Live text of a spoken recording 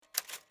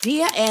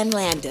Dear Ann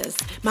Landis,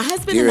 my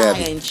husband Dear and I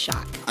Abby, are in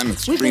shock. I'm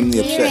extremely We've been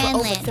upset. together for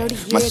over 30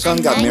 years. My son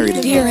got married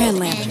in Dear April. Ann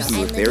Landis. We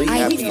were very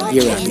happy and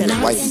Dear his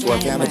Abby. wife before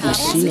I But we've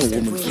seen a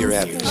woman. Dear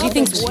Abby. She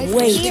thinks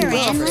way too Dear much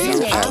Ann of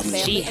herself.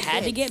 Landis. She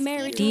had to get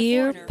married.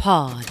 Dear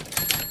Pod.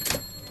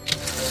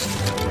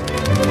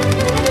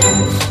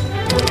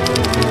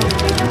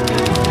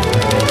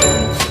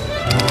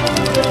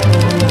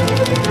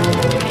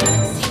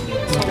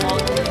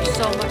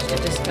 So much to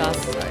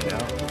discuss. I know.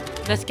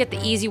 Let's get the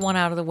easy one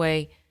out of the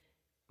way.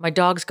 My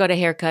dog's got a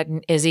haircut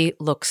and Izzy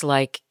looks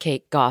like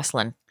Kate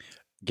Gosselin.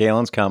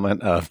 Galen's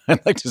comment of,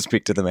 I'd like to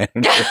speak to the manager.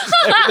 It's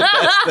like the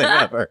best thing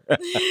ever.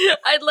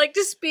 I'd like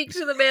to speak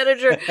to the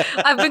manager.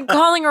 I've been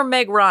calling her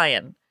Meg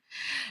Ryan.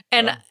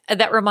 And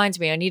that reminds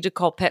me, I need to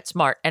call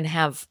PetSmart and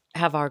have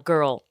our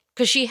girl,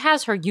 because she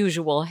has her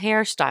usual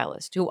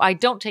hairstylist, who I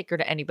don't take her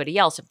to anybody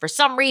else. And for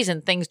some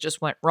reason, things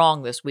just went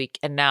wrong this week.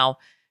 And now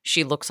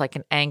she looks like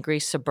an angry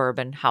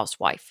suburban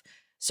housewife.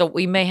 So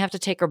we may have to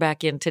take her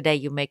back in today.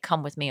 You may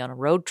come with me on a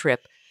road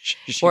trip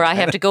where I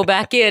have to go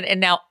back in. And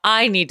now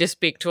I need to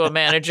speak to a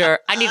manager.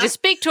 I need to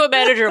speak to a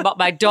manager about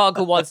my dog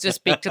who wants to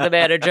speak to the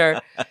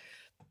manager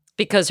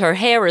because her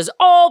hair is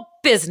all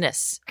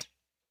business.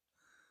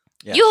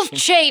 Yeah, You've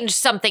changed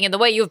something in the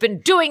way you've been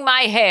doing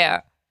my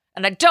hair,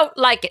 and I don't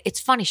like it. It's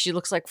funny. She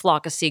looks like a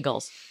flock of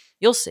seagulls.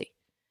 You'll see.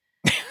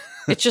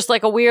 It's just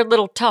like a weird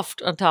little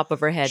tuft on top of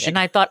her head. And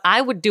I thought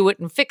I would do it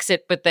and fix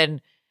it, but then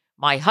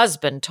my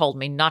husband told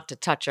me not to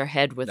touch her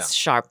head with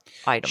sharp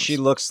items. She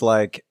looks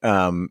like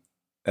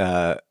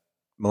Melissa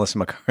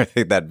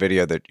McCarthy, that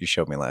video that you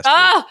showed me last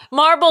week.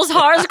 Marbles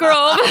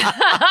Harsgrove.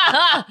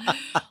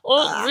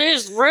 Oh,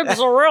 these ribs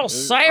are real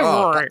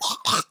savory.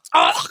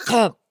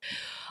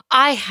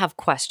 I have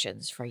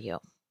questions for you.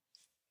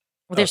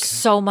 There's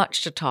so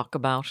much to talk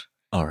about.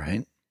 All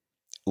right.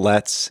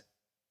 Let's.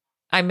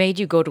 I made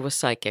you go to a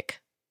psychic.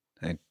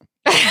 I-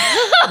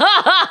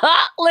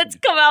 Let's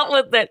come out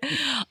with it.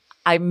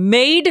 I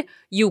made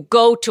you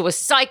go to a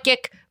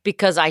psychic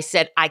because I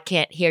said, I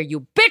can't hear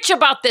you bitch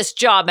about this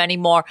job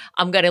anymore.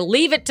 I'm going to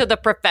leave it to the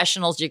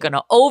professionals. You're going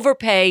to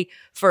overpay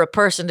for a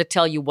person to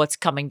tell you what's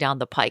coming down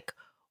the pike.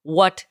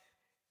 What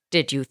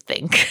did you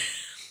think?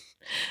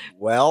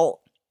 Well,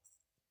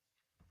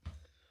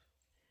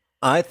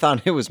 I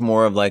thought it was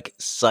more of like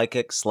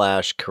psychic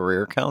 /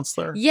 career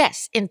counselor.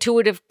 Yes,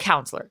 intuitive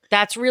counselor.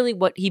 That's really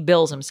what he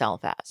bills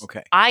himself as.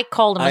 Okay. I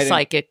called him a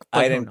psychic. But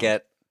I who didn't knows?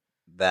 get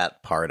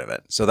that part of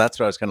it. So that's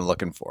what I was kind of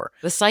looking for.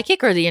 The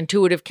psychic or the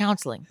intuitive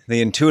counseling?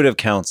 The intuitive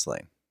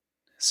counseling.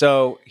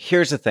 So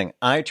here's the thing.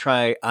 I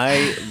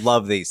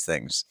love these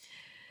things.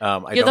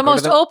 You're the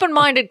most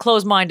open-minded,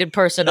 closed-minded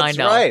person I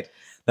know. That's right.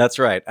 That's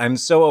right. I'm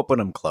so open,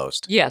 I'm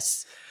closed.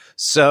 Yes.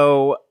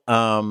 So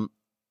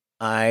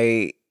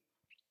I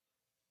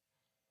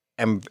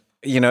am,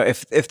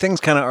 if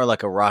things kind of are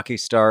like a rocky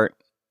start,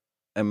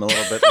 I'm a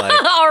little bit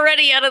like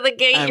Already out of the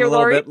gate, I'm you're a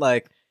little worried. bit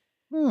like,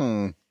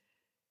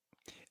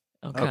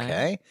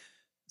 okay.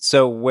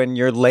 So when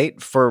you're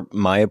late for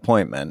my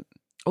appointment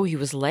Oh, he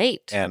was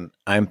late. and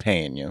I'm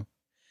paying you,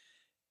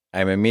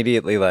 I'm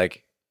immediately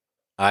like,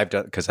 I've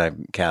done, because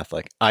I'm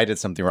Catholic, I did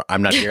something wrong.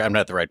 I'm not here. I'm not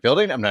at the right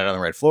building. I'm not on the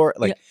right floor.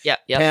 Like yeah.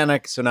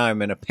 panic. So now I'm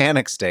in a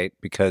panic state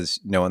because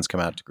no one's come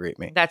out to greet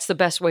me. That's the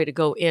best way to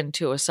go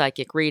into a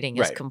psychic reading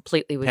is Right.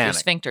 completely with your Panic.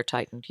 sphincter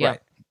tightened. Yeah.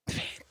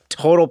 Right.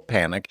 Total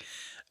panic.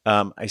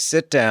 I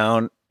sit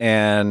down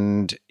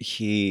and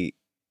he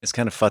is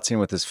kind of futzing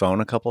with his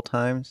phone a couple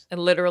times. I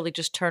literally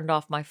just turned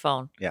off my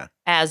phone. Yeah.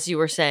 As you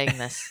were saying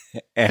this.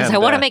 And Because I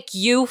want to make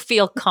you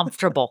feel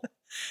comfortable.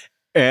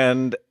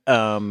 And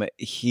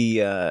he's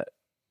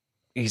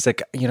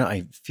like,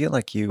 I feel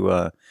like you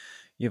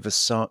have a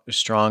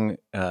strong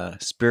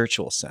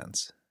spiritual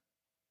sense.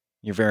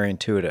 You're very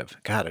intuitive.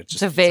 God,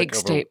 it's a vague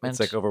statement. It's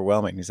like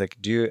overwhelming. He's like,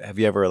 have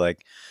you ever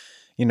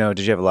did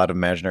you have a lot of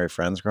imaginary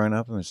friends growing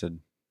up? And I said,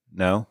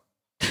 no.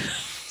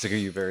 He's like, are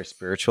you very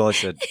spiritual? I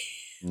said,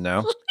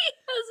 no. He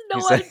has no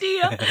He's like-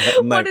 idea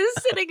I'm what like- is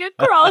sitting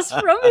across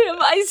from him. I'm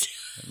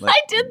like, I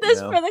did this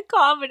 "No." for the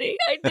comedy.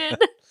 I did.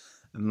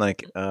 I'm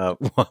like, well,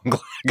 I'm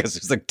glad because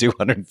it's like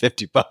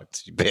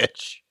 $250, you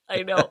bitch.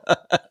 I know.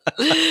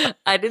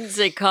 I didn't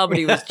say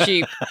comedy was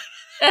cheap.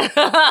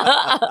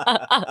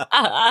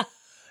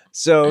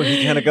 So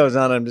he kind of goes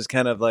on. I'm just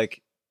kind of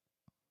like,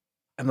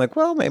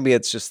 well, maybe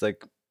it's just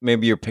like,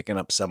 maybe you're picking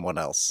up someone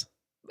else.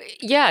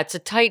 Yeah, it's a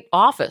tight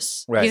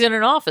office. Right. He's in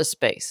an office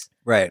space.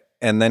 Right.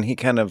 And then he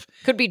kind of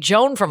Could be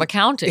Joan from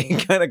accounting.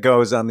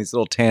 goes on these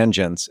little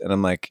tangents. And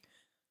I'm like,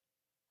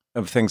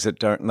 of things that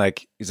don't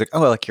like, he's like,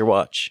 oh, I like your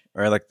watch.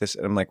 Or I like this.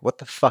 And I'm like, what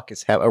the fuck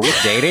is happening? Are we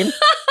dating?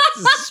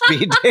 This is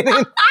speed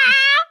dating?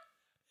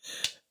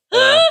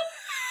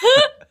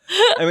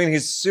 I mean,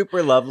 he's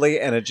super lovely,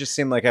 and it just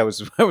seemed like I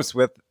was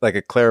with like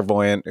a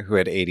clairvoyant who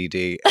had ADD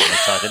and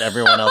was talking to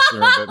everyone else in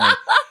the room but me.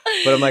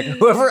 But I'm like,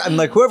 whoever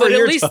But at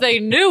you're least talking- they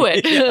knew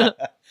it. Yeah.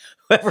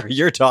 Whoever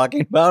you're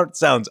talking about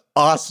sounds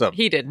awesome.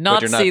 He did But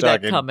not you're see that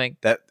talking- coming.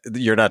 That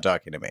you're not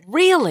talking to me.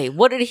 Really?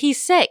 What did he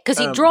say? Because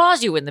he Um,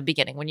 draws you in the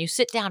beginning. When you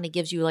sit down, he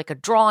gives you like a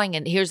drawing,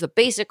 and here's the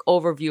basic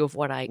overview of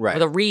what Right.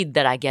 the read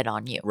that I get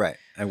on you. Right.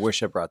 I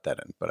wish I brought that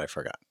in, but I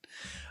forgot.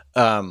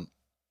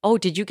 Oh,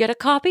 did you get a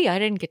copy? I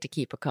didn't get to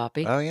keep a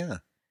copy. Oh yeah.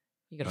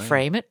 You gonna oh, yeah.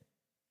 frame it?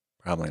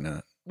 Probably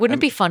not. Wouldn't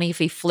it be funny if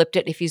he flipped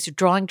it? If he's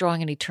drawing,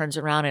 and he turns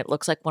around and it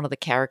looks like one of the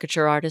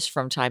caricature artists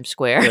from Times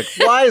Square. Like,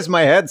 why is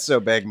my head so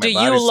big? My Do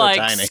body's you so like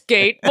tiny.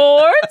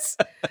 skateboards?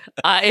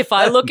 If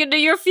I look into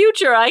your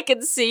future, I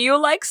can see you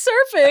like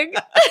surfing.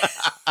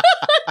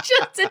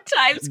 Just in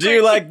Times Square. Do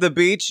you like the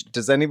beach?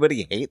 Does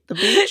anybody hate the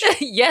beach?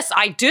 Yes,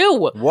 I do.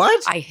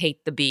 What? I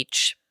hate the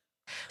beach.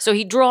 So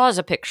he draws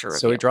a picture of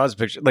So you. he draws a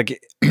picture. Like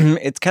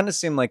it kind of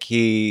seemed like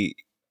he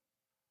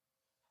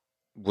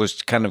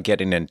was kind of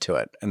getting into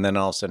it, and then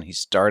all of a sudden he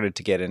started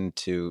to get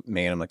into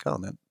me, and I'm like, oh,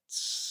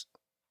 that's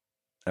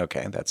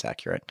okay. That's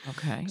accurate.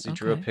 Okay. 'Cause he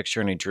drew a okay.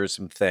 picture and he drew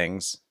some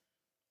things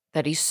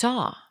That he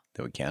saw.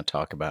 that we can't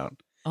talk about,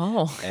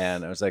 Oh.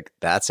 and I was like,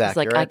 that's It's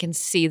accurate. like, I can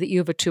see that you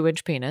have a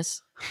 2-inch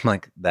penis I'm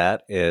like,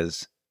 that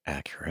is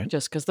accurate.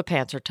 just because the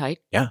pants are tight.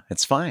 Yeah,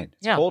 it's fine.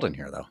 It's Yeah. cold in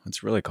here though.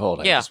 It's really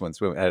cold. I Yeah. just went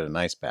swimming. I had a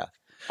nice bath.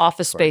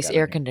 Office before I space got in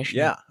air here.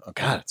 conditioning. Yeah. Oh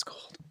God, it's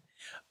cold.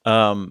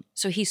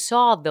 So he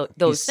saw those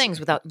He's- things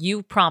without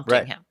you prompting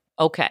Right. him.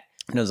 Okay.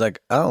 And I was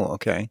like, oh,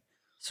 okay.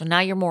 So now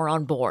you're more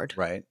on board.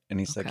 Right. And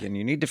he's like, Okay. and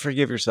you need to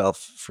forgive yourself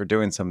for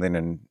doing something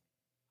in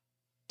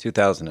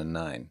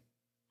 2009,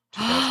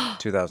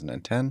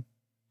 2010,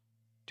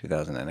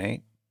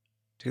 2008,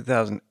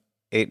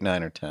 2008,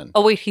 9, or 10.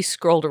 Oh, wait, he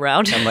scrolled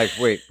around. I'm like,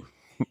 wait,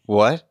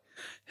 what?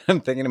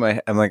 I'm thinking in my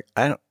head, I'm like,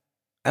 I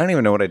don't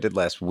even know what I did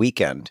last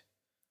weekend.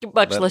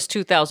 Much but- less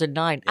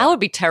 2009. Yeah. I would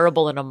be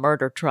terrible in a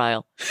murder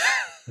trial.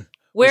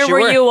 Where she were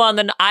wearing- you on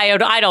the? I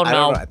don't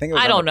know. I think it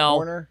was I on don't the know.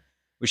 corner.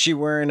 Was she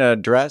wearing a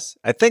dress?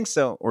 I think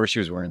so. Or she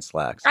was wearing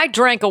slacks. I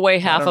drank away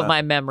half don't of know.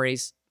 my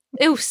memories.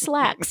 Ew,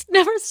 slacks.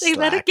 Never say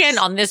that Slacks. again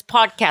on this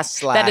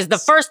podcast. That is the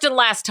Slacks. first and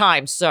last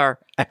time, sir.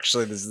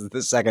 Actually, this is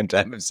the second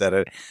time I've said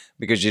it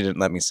because you didn't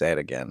let me say it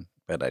again,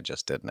 but I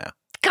just did now.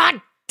 God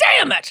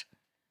damn it.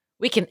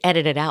 We can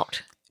edit it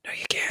out. No,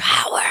 you can't.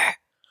 Power.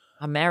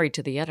 I'm married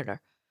to the editor.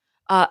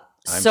 I'm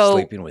So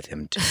sleeping with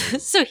him too.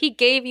 so he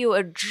gave you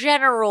a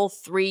general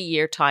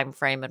 3-year time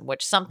frame in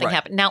which something Right.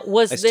 happened. Now,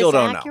 was I this still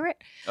don't know. accurate?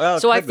 Well,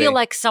 it So I could feel be.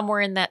 like somewhere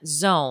in that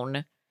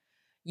zone,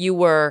 you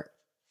were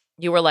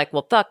like,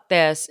 well, fuck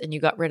this, and you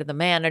got rid of the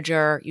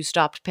manager. You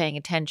stopped paying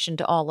attention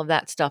to all of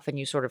that stuff, and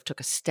you sort of took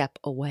a step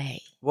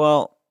away.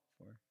 Well,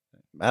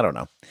 I don't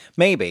know.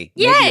 Maybe.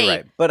 Yay! Maybe you're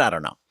right, but I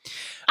don't know.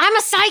 I'm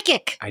a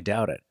psychic. I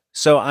doubt it.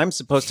 So I'm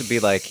supposed to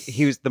be like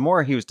the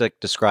more he was like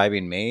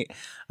describing me,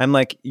 I'm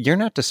like, you're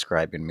not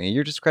describing me.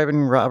 You're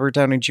describing Robert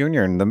Downey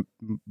Jr. in the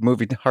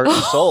movie Heart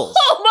and Souls.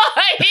 Oh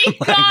my Like,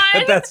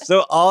 god! that's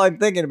so all I'm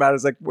thinking about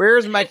is like,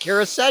 where's my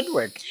Kira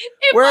Sedgwick?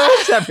 If Where I-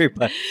 is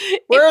everybody?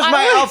 Where's I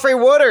my were- Alfred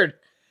Woodard?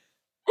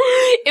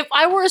 If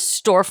I were a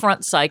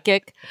storefront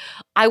psychic,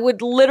 I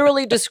would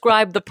literally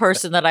describe the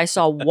person that I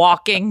saw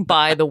walking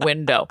by the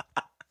window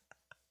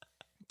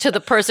to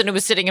the person who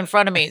was sitting in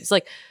front of me. It's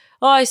like,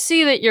 oh, I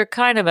see that you're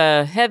kind of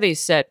a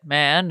heavy-set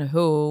man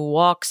who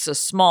walks a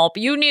small.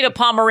 You need a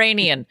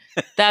Pomeranian.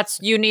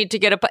 You need to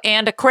get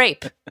and a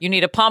crepe. You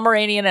need a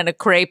Pomeranian and a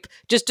crepe.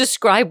 Just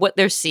describe what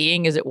they're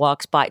seeing as it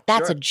walks by.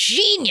 That's Sure. a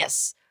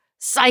genius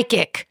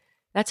psychic.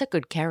 That's a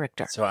good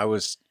character. So I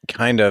was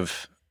kind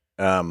of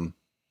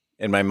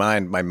in my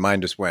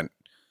mind just went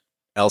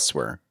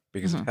elsewhere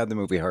because Mm-hmm. I've had the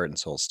movie Heart and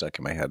Soul stuck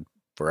in my head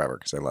forever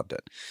because I loved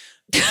it.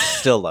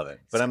 Still love it.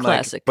 But It's I'm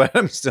classic. like, but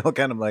I'm still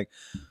kind of like,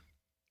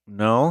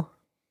 no.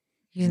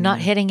 He's not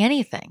hitting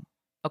anything.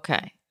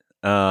 Okay.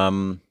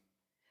 Um,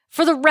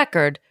 For the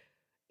record,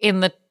 in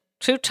the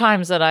 2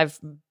 times that I've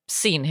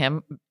seen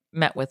him,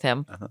 met with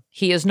him, Uh-huh.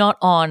 he is not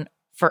on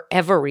for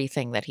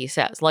everything that he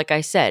says. Like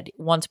I said,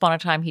 once upon a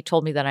time, he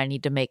told me that I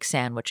need to make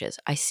sandwiches.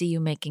 I see you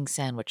making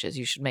sandwiches.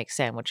 You should make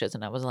sandwiches.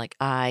 And I was like,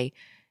 I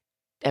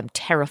am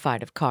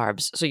terrified of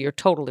carbs. So you're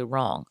totally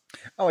wrong.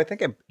 oh, I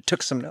think I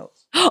took some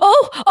notes.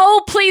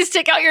 Oh, please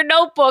take out your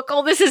notebook.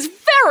 Oh, this is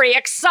very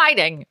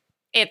exciting.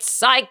 It's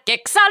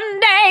Psychic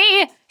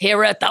Sunday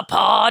here at the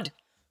pod.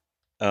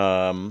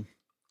 Mm,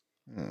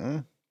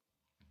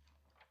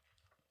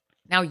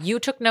 Now, you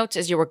took notes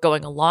as you were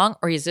going along,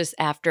 or is this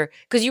after?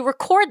 Because you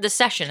record the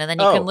session and then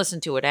you can Oh. listen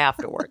to it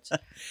afterwards.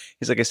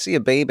 he's like, I see a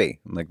baby.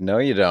 I'm like, no,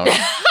 you don't.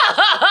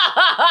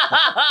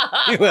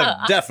 You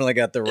have definitely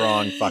got the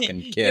wrong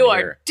fucking kid You are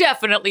here.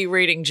 definitely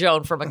reading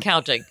Joan from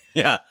accounting.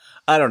 Yeah.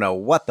 I don't know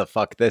what the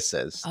fuck this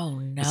is. Oh,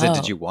 no. He said,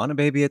 did you want a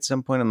baby at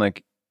some point? I'm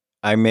like,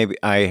 I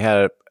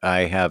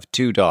have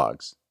 2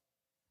 dogs.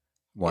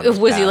 One Was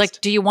he passed. like,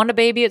 do you want a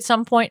baby at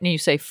some point? And you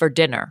say, for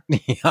dinner.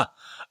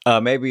 Yeah.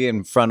 Maybe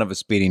in front of a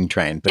speeding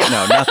train, but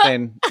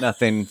no,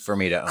 nothing for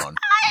me to own.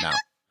 No.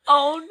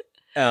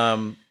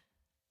 Own.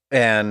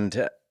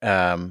 And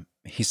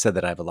he said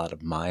that I have a lot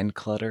of mind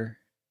clutter.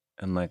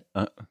 I'm like,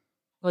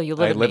 Well, you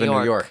I live live in in New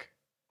New York. York.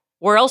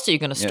 Where else are you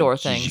going to Yeah, store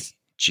things?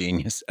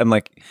 Genius. I'm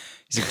like,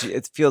 he's like,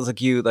 it feels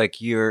like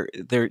you're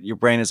there. Your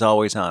brain is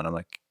always on. I'm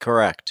like,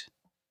 correct.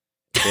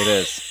 It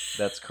is.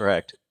 That's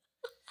correct.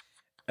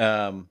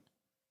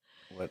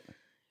 What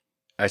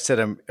I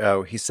said,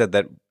 he said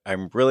that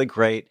I'm really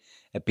great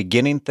at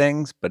beginning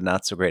things, but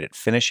not so great at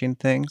finishing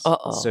things.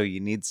 Uh-oh. So you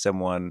need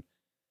someone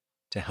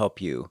to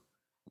help you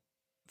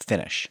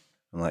finish.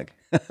 I'm like,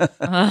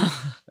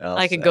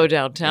 I could go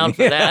downtown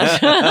for that.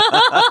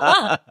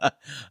 I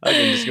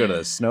can just go to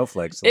the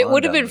Snowflake salon It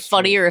would have down been the street.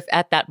 funnier if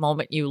at that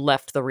moment you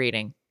left the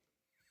reading.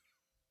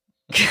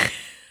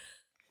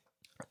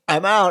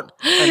 I'm out.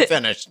 I'm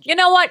finished. You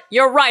know what?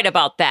 You're right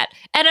about that.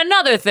 And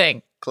another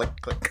thing. Click,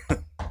 click.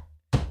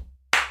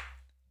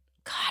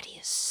 God, he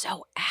is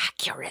so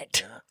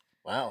accurate.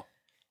 Wow.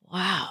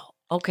 Wow.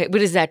 Okay,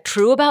 but is that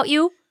true about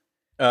you?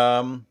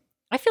 Um.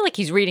 I feel like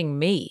he's reading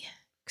me,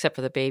 except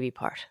for the baby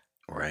part.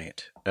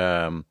 Right.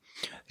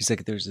 He's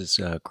like, there's this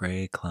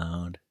gray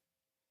cloud.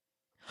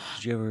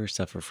 Did you ever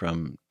suffer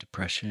from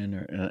depression?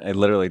 And I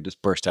literally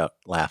just burst out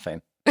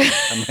laughing.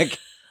 I'm like,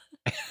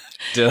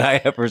 did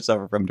I ever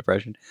suffer from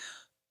depression?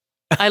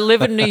 I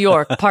live in New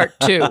York, part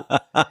 2.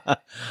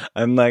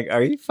 I'm like,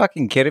 are you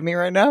fucking kidding me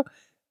right now?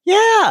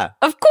 Yeah.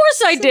 Of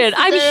course I did.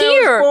 I'm Since the day I was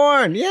here.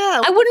 born.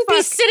 Yeah. I wouldn't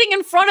be sitting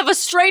in front of a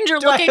stranger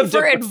Do I looking have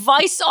for to-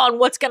 advice on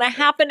what's going to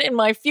happen in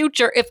my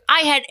future if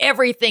I had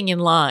everything in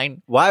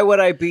line. Why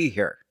would I be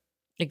here?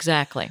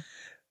 Exactly.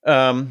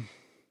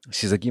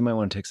 She's like, you might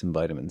want to take some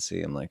vitamin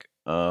C. I'm like,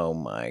 oh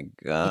my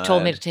God. He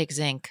told me to take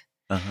zinc.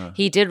 Uh-huh.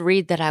 He did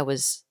read that I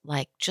was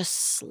like just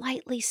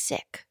slightly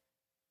sick,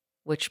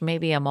 which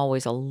maybe I'm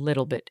always a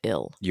little bit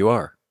ill. You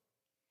are.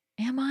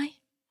 Am I?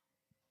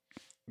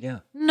 Yeah.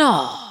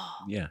 No.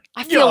 Yeah.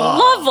 I feel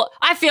lovely.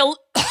 I feel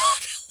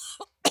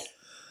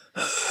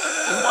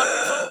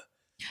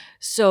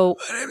so.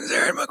 My name is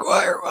Aaron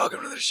McGuire.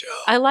 Welcome to the show.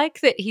 I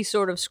like that he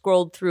sort of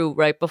scrolled through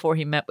right before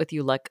he met with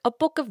you, like a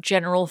book of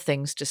general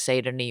things to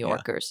say to New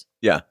Yorkers.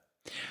 Yeah.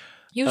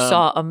 You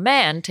saw a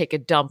man take a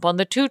dump on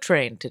the 2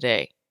 train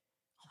today.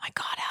 Oh my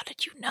God, how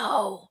did you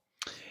know?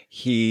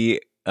 He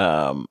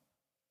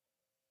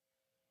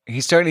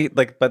started,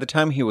 like, by the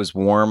time he was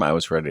warm, I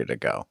was ready to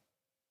go.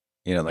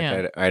 You know, like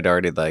Yeah. I'd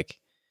already, like,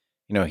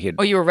 you know, he had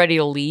Oh, you were ready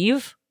to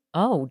leave?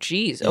 Oh,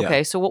 geez. Yeah.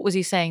 Okay, so what was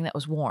he saying that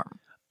was warm?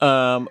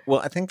 well,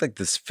 I think like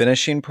this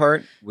finishing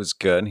part was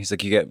good. He's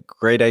like, you get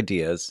great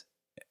ideas.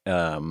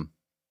 And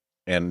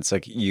it's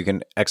like you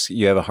can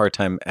you have a hard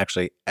time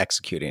actually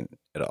executing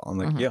it all. I'm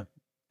like, Mhm. yeah,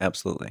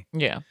 absolutely.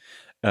 Yeah.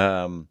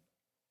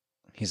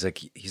 He's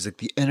like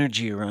the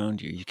energy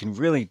around you. You can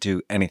really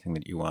do anything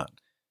that you want.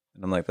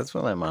 And I'm like, that's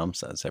what my mom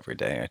says every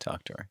day I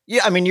talk to her.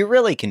 Yeah, I mean, you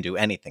really can do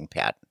anything,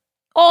 Pat.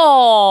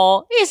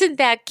 Oh, isn't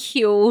that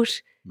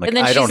cute? I'm like, And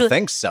then I she's don't like-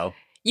 think so.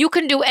 You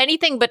can do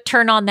anything but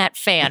turn on that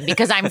fan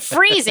because I'm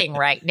freezing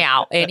right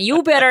now, and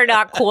you better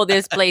not cool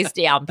this place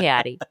down,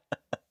 Patty.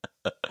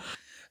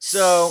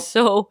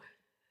 So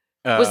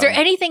was there Um,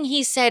 anything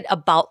he said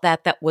about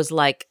that was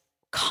like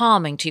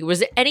calming to you? Was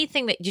there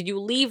anything that did you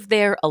leave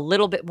there a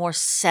little bit more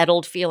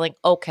settled, feeling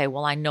okay?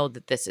 Well, I know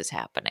that this is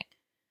happening.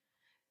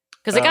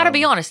 Because I got to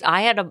be honest,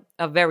 I had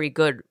a very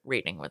good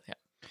reading with him.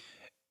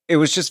 It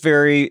was just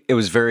very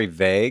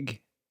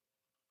vague,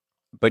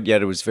 but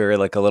yet it was very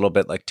like a little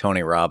bit like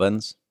Tony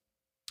Robbins,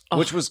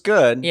 which Oh, was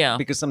good. yeah.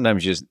 Because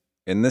sometimes you just,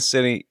 in this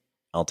city,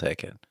 I'll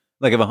take it.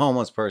 Like if a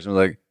homeless person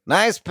was like,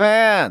 nice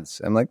pants.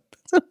 I'm like,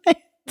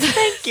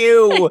 thank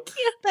you.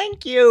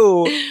 Thank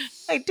you.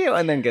 I do.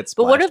 And then gets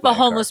But what splashed if by a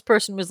homeless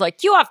person was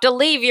like, you have to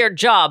leave your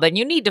job and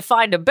you need to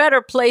find a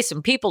better place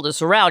and people to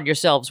surround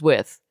yourselves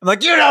with? I'm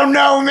like, you don't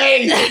know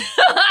me.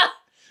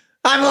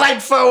 I'm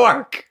late for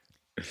work.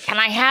 Can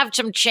I have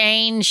some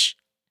change?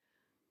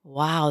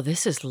 Wow,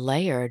 this is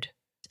layered.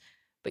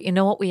 But you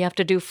know what we have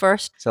to do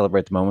first?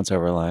 Celebrate the moments of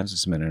our lives with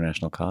some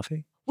international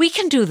coffee. We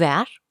can do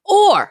that.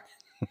 Or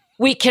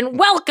we can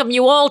welcome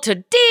you all to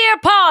Dear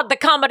Pod, the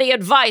Comedy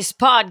Advice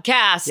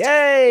Podcast.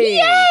 Yay!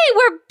 Yay,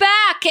 we're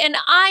back. And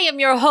I am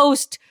your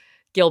host,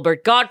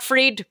 Gilbert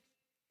Gottfried.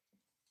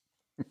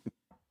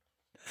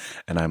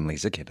 And I'm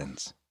Lisa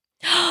Gibbons.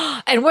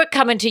 And we're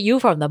coming to you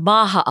from the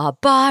Maha'a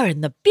Bar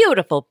in the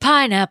beautiful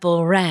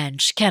Pineapple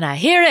Ranch. Can I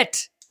hear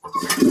it?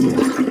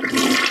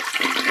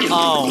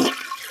 Oh,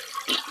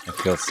 It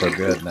feels so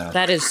good now.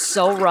 that is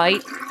so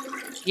right.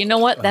 You know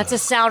what? That's a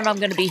sound I'm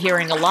going to be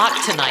hearing a lot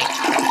tonight.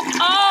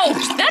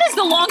 Oh, that is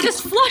the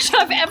longest flush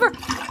I've ever.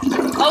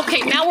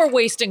 Okay, now we're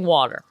wasting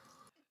water.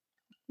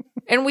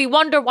 And we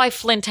wonder why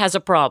Flint has a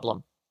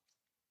problem.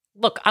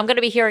 Look, I'm going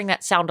to be hearing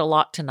that sound a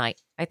lot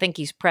tonight. I think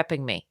he's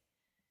prepping me.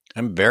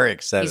 I'm very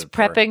excited. He's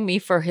prepping me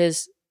for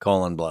his.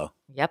 colon blow.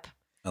 Yep.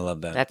 I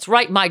love that. That's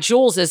right. My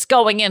Jules is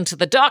going into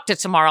the doctor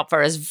tomorrow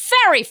for his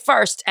very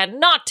first and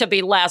not to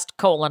be last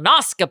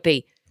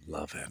colonoscopy,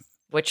 Love it.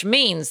 which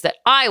means that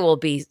I will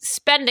be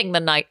spending the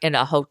night in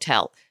a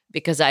hotel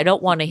because I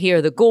don't want to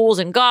hear the ghouls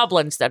and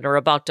goblins that are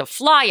about to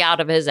fly out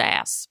of his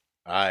ass.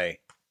 I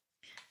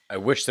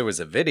wish there was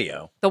a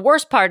video. The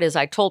worst part is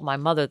I told my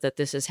mother that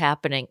this is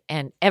happening,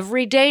 and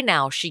every day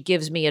now she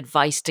gives me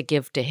advice to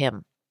give to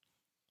him.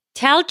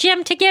 Tell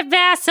Jim to get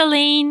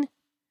Vaseline.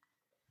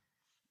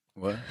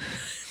 What?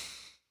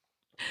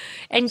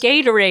 And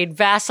Gatorade,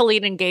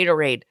 Vaseline and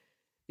Gatorade.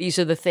 These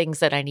are the things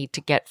that I need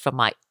to get from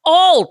my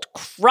old,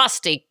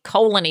 crusty,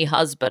 colony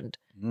husband.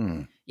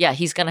 Mm. Yeah,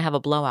 he's going to have a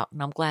blowout,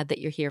 and I'm glad that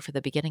you're here for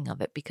the beginning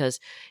of it because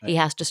he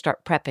has to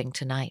start prepping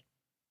tonight.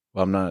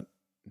 Well, I'm not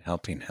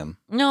helping him.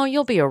 No,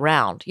 you'll be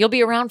around. You'll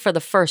be around for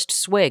the first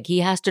swig. He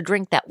has to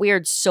drink that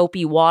weird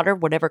soapy water,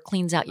 whatever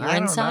cleans out your I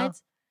don't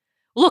insides.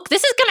 Look,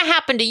 this is going to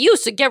happen to you,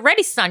 so get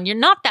ready, son. You're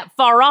not that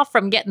far off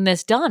from getting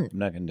this done. I'm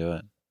not going to do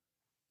it.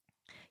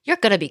 You're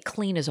going to be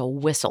clean as a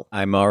whistle.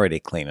 I'm already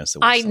clean as a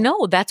whistle. I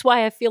know. That's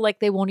why I feel like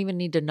they won't even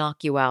need to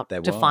knock you out They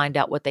to won't. find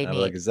out what they I'm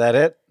need. like, is that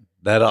it?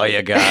 That all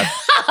you got?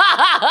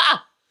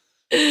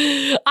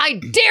 I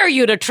dare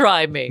you to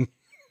try me.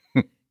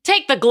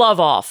 Take the glove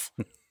off.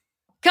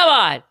 Come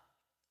on.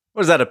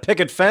 What is that, a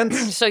picket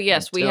fence? So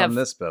yes, I've we done have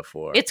this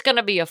before. It's going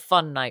to be a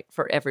fun night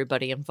for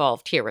everybody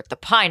involved here at the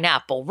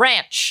Pineapple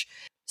Ranch.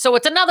 So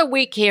it's another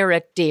week here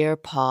at Dear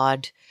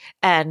Pod.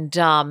 And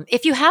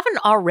if you haven't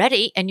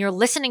already and you're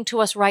listening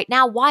to us right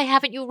now, why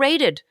haven't you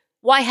rated?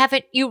 Why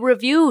haven't you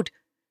reviewed?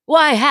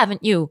 Why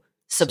haven't you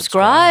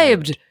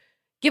subscribed?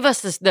 Give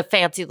us the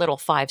fancy little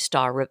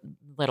 5-star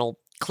little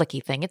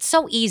clicky thing. It's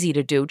so easy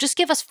to do. Just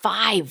give us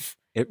 5.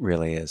 It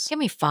really is. Give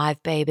me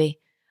 5, baby.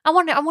 I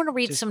want to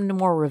read some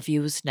more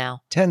reviews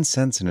now. 10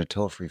 cents and a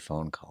toll-free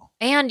phone call.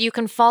 And you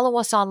can follow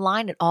us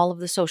online at all of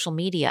the social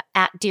media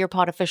at Dear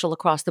Pod Official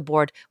across the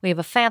board. We have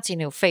a fancy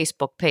new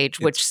Facebook page,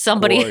 which It's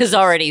somebody gorgeous. has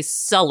already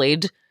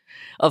sullied,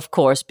 of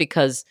course,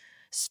 because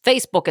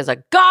Facebook is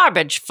a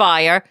garbage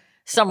fire.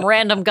 Some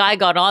random guy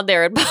got on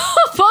there and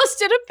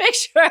posted a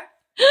picture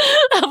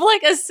of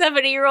like a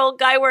 70-year-old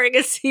guy wearing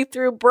a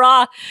see-through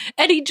bra.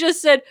 And he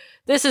just said,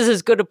 this is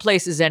as good a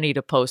place as any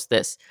to post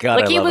this. God,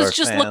 like I he love was our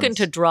just fans. looking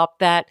to drop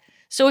that.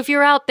 So if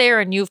you're out there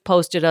and you've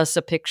posted us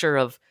a picture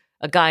of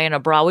a guy in a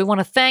bra, we want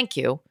to thank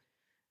you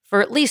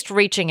for at least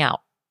reaching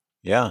out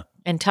Yeah.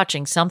 and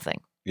touching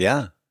something.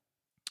 Yeah.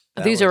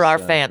 That These are was, our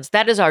fans.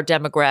 That is our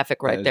demographic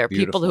right is there.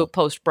 People who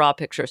beautiful. post bra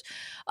pictures.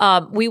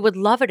 We would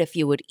love it if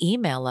you would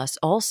email us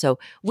also.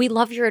 We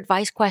love your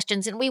advice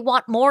questions and we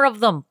want more of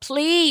them.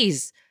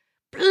 Please.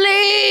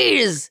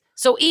 Please.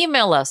 So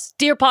email us,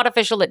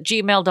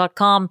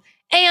 dearpodofficial@gmail.com,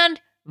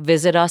 and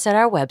visit us at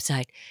our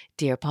website,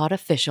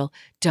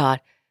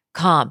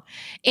 dearpodofficial.com.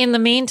 In the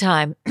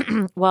meantime,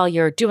 while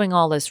you're doing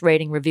all this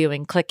rating,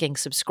 reviewing, clicking,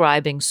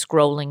 subscribing,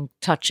 scrolling,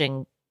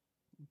 touching,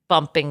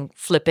 bumping,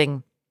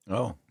 flipping,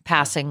 Oh,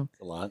 passing,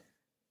 a lot.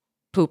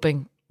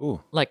 pooping,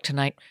 Ooh. like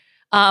tonight,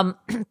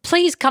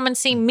 please come and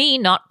see me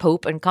not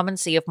poop and come and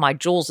see if my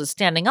Jules is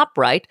standing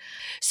upright.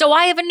 So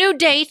I have a new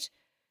date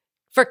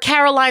for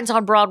Caroline's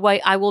on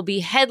Broadway. I will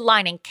be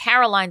headlining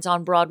Caroline's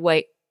on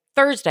Broadway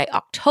Thursday,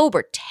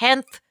 October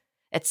 10th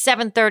at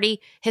 7:30.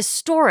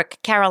 Historic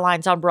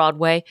Caroline's on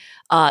Broadway.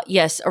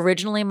 Yes,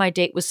 originally my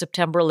date was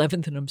September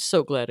 11th, and I'm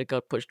so glad it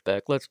got pushed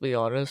back, let's be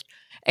honest.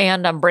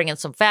 And I'm bringing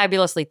some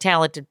fabulously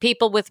talented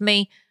people with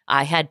me.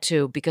 I had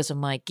to, because of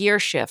my gear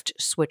shift,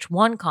 switch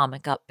one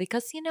comic up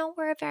because,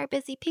 we're a very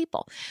busy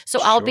people. So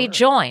I'll be Sure.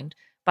 joined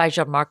by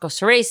Gianmarco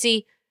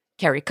Ceresi,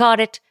 Carrie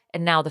Cauditt,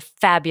 and now the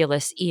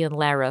fabulous Ian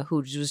Lara, who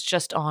was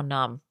just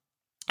on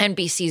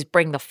NBC's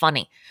Bring the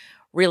Funny.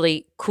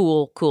 Really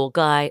cool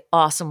guy.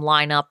 Awesome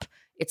lineup.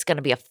 It's going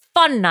to be a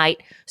fun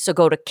night. So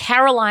go to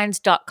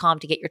carolines.com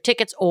to get your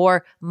tickets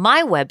or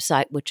my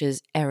website, which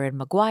is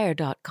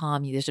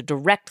erinmaguire.com. There's a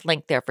direct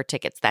link there for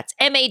tickets. That's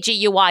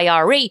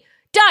MAGUIRE.com.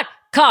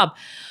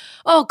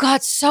 Oh,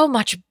 God, so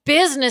much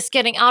business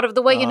getting out of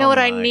the way. You know Oh, what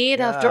I my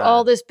need after God.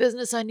 all this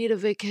business? I need a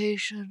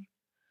vacation.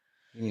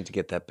 You need to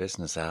get that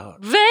business out.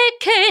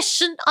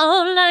 Vacation,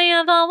 all I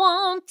ever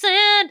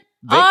wanted.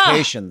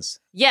 Vacations.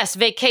 Yes,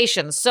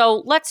 vacations.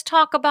 So let's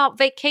talk about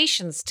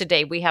vacations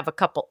today. We have a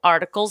couple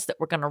articles that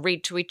we're going to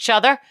read to each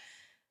other,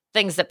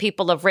 things that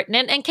people have written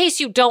in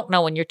case you don't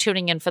know and you're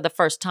tuning in for the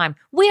first time,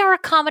 we are a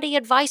comedy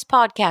advice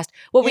podcast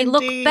where we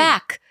look Indeed.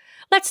 back.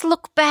 Let's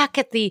look back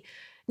at the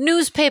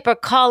newspaper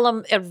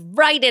column and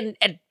write-in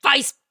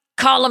advice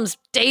columns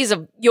days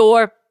of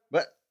yore.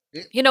 What?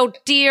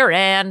 Dear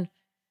Anne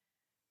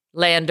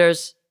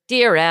Landers,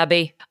 dear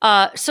Abby.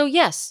 So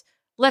yes,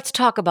 let's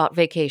talk about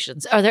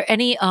vacations. Are there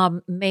any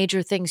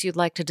major things you'd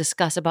like to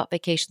discuss about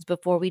vacations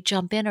before we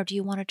jump in, or do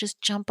you want to just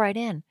jump right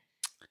in?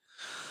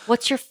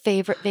 What's your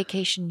favorite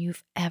vacation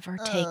you've ever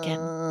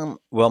taken?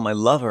 Well, my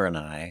lover and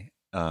I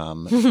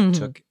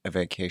took a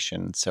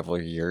vacation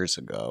several years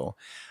ago.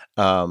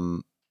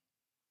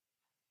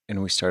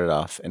 And we started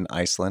off in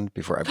Iceland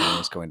before everyone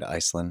was going to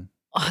Iceland.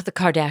 Oh, the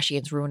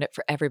Kardashians ruined it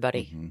for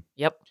everybody. Mhm.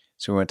 Yep.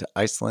 So we went to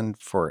Iceland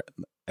for,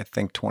 I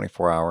think,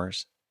 24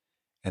 hours.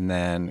 And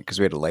then, because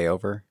we had a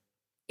layover.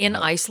 In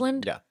Uh,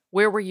 Iceland? Yeah.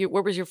 Where were you?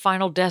 Where was your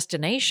final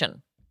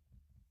destination?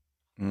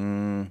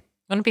 Wouldn't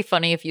it be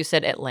funny if you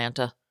said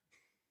Atlanta?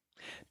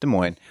 Des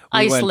Moines.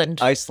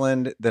 Iceland.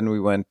 Iceland. Then we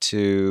went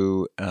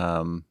to,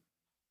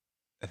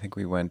 I think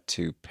we went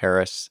to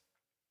Paris.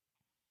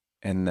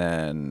 And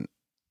then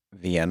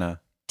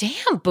Vienna.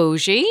 Damn,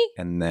 bougie.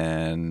 And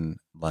then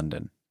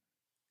London.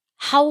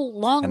 How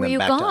long and were then you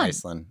back to gone?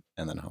 Iceland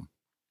and then home.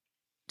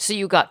 So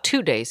you got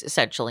 2 days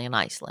essentially in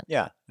Iceland,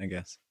 Yeah, I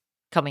guess.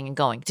 coming and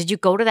going. Did you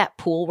go to that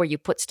pool where you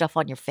put stuff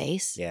on your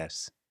face?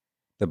 Yes.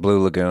 The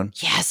Blue Lagoon.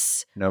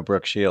 Yes. No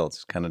Brooke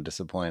Shields. Kind of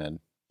disappointed.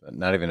 But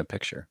not even a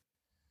picture.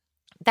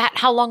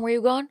 How long were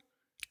you gone?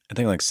 I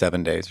think like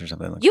 7 days or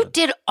something like You that.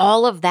 did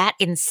all of that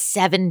in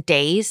 7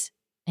 days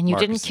and you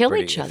Marcus didn't is kill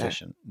pretty each other.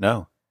 efficient.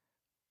 No,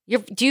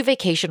 Do you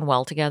vacation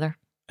well together?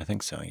 I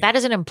think so. Yeah. That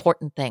is an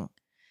important thing.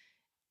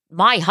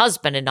 My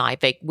husband and I,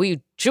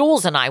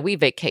 Jules and I, we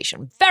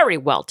vacation very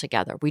well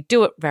together. We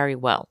do it very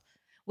well.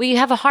 We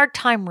have a hard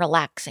time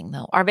relaxing,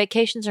 though. Our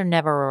vacations are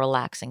never a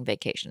relaxing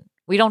vacation.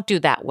 We don't do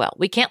that well.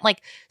 We can't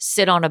like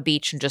sit on a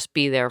beach and just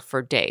be there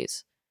for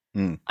days.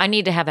 Mm. I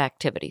need to have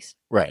activities.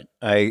 Right.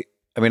 I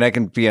mean, I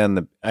can be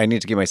I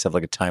need to give myself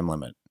like a time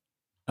limit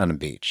on a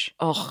beach.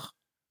 Oh,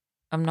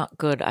 I'm not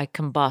good. I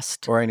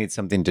combust. Or I need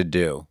something to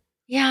do.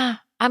 Yeah,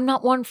 I'm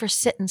not one for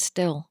sitting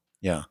still.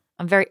 Yeah.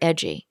 I'm very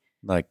edgy.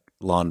 Like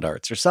lawn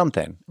darts or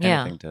something.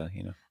 Yeah. Anything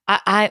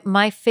to,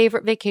 My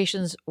favorite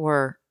vacations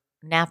were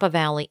Napa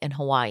Valley and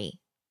Hawaii.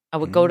 I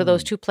would go to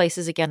those 2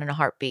 places again in a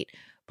heartbeat.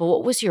 But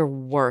what was your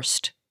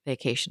worst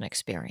vacation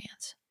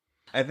experience?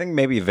 I think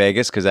maybe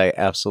Vegas because I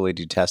absolutely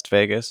detest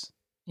Vegas.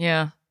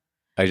 Yeah.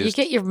 You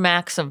get your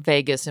max of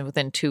Vegas in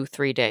within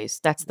 2-3 days.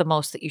 That's the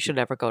most that you should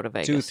ever go to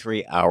Vegas.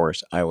 2-3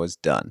 hours, I was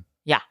done.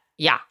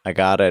 Yeah. I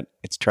got it.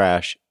 It's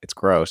trash. It's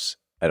gross.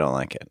 I don't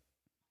like it.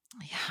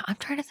 Yeah. I'm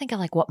trying to think of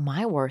like what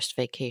my worst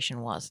vacation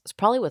was. It's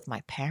probably with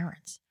my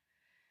parents.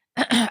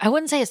 I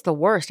wouldn't say it's the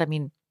worst. I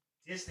mean,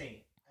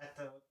 Disney at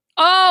the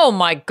oh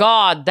my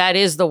God, that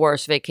is the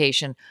worst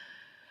vacation.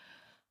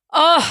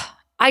 Oh,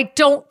 I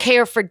don't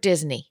care for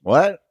Disney.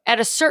 What? At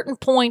a certain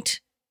point,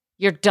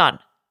 you're done.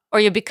 Or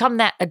you become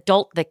that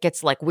adult that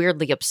gets like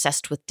weirdly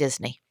obsessed with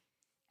Disney.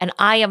 And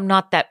I am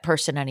not that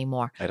person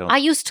anymore. I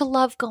used to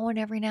love going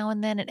every now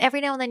and then. And every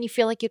now and then you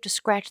feel like you have to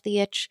scratch the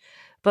itch.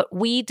 But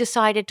we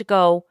decided to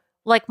go,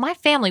 like my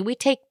family, we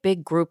take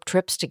big group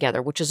trips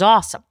together, which is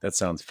awesome. That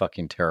sounds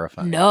fucking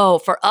terrifying. No,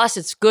 for us,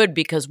 it's good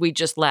because we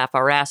just laugh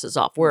our asses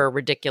off. We're a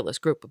ridiculous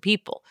group of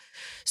people.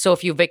 So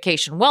if you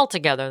vacation well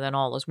together, then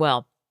all is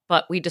well.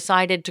 But we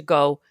decided to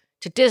go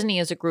to Disney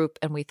as a group,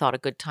 and we thought a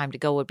good time to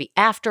go would be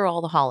after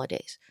all the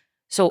holidays.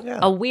 So Yeah.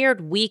 a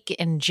weird week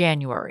in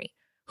January.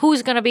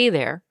 Who's going to be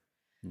there?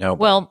 No.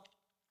 Well,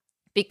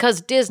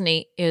 because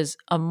Disney is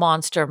a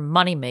monster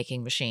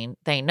money-making machine,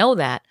 they know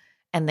that,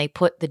 and they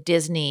put the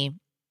Disney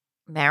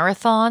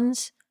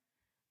marathons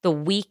the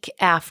week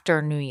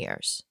after New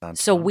Year's.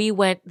 Sounds So fun. we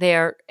went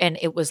there, and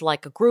it was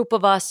like a group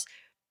of us,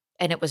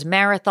 and it was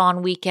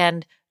marathon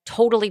weekend,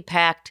 totally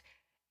packed,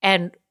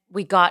 and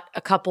we got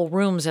a couple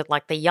rooms at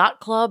like the yacht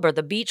club or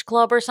the beach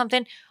club or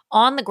something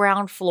on the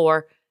ground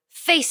floor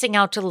facing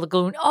out to the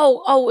lagoon.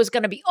 Oh, it was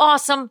going to be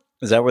awesome.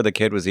 Is that where the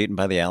kid was eaten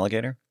by the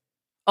alligator?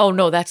 Oh,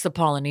 no, that's the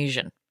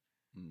Polynesian.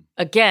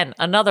 Again,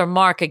 another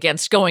mark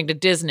against going to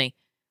Disney.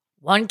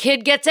 One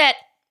kid gets it,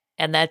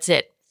 and that's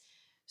it.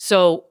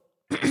 So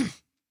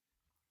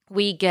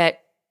we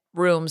get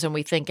rooms and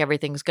we think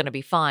everything's going to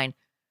be fine.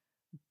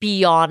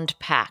 Beyond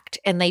packed.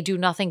 And they do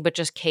nothing but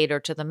just cater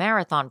to the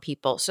marathon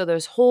people. So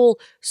there's whole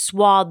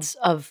swaths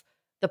of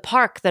the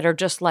park that are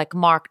just like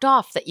marked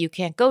off that you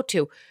can't go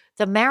to.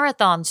 The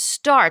marathon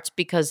starts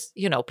because,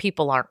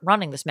 people aren't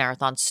running this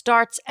marathon,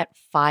 starts at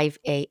 5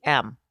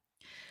 a.m.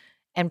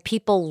 And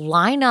people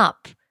line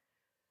up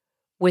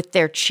with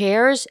their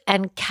chairs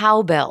and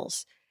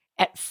cowbells.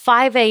 At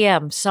 5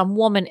 a.m., some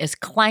woman is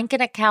clanking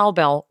a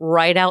cowbell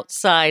right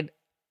outside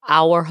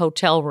our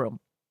hotel room.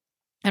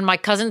 And my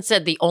cousin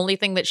said the only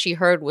thing that she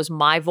heard was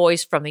my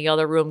voice from the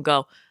other room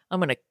go,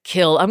 I'm going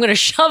to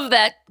shove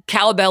that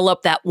cowbell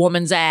up that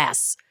woman's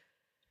ass.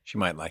 She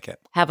might like it.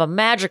 Have a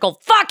magical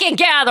fucking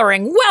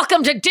gathering.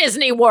 Welcome to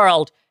Disney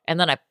World. And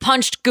then I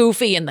punched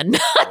Goofy in the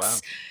nuts. Wow.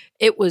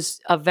 It was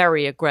a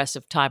very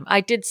aggressive time.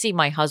 I did see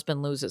my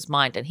husband lose his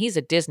mind, and he's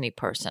a Disney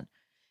person.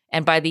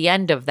 And by the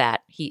end of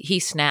that, he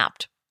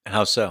snapped.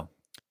 How so?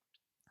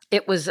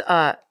 It was,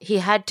 he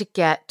had to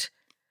get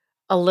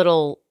a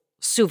little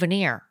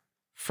souvenir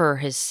for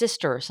his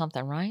sister or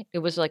something, right? It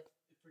was like,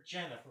 for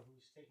Jennifer,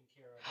 who's taking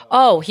care of.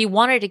 oh, he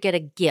wanted to get a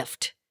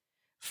gift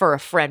for a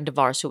friend of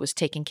ours who was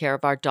taking care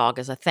of our dog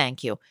as a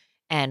thank you.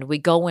 And we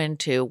go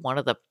into one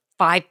of the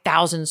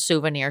 5,000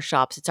 souvenir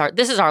shops.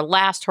 This is our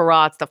last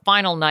hurrah. It's the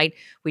final night.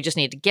 We just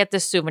need to get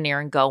this souvenir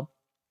and go.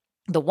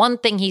 The one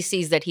thing he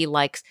sees that he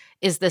likes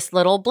is this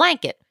little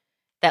blanket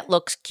that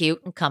looks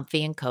cute and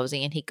comfy and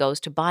cozy. And he goes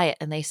to buy it.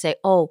 And they say,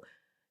 oh,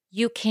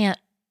 you can't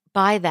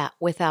buy that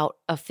without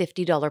a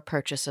 $50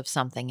 purchase of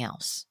something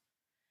else.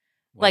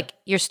 What? Like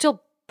you're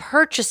still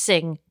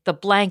purchasing the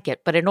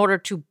blanket, but in order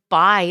to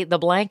buy the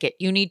blanket,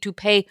 you need to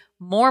pay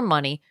more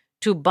money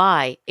to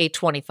buy a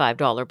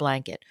 $25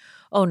 blanket.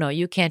 Oh no,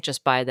 you can't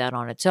just buy that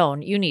on its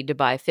own. You need to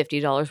buy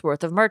 $50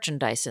 worth of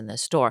merchandise in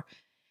this store.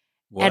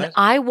 What? And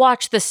I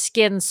watched the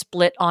skin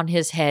split on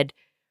his head,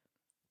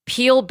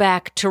 peel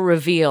back to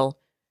reveal,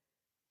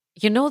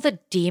 you know the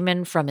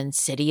demon from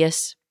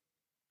Insidious?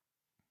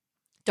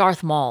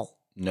 Darth Maul.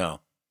 No.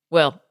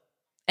 Well,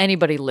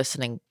 anybody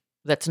listening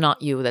that's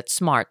not you, that's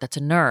smart, that's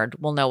a nerd,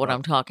 will know what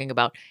I'm talking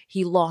about.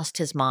 He lost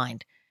his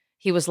mind.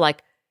 He was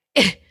like,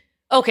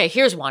 okay,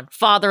 here's one.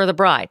 Father of the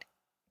Bride.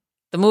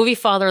 The movie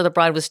Father of the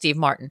Bride with Steve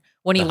Martin.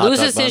 When he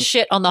loses his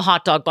shit on the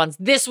hot dog buns,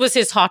 this was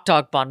his hot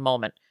dog bun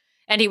moment.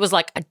 And he was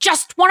like, I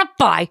just want to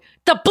buy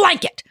the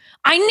blanket.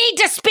 I need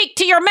to speak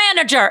to your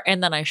manager.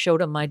 And then I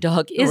showed him my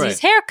dog Izzy's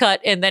haircut.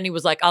 And then he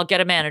was like, I'll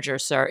get a manager,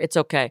 sir. It's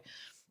okay.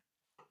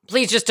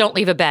 Please just don't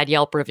leave a bad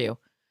Yelp review.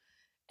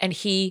 And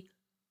he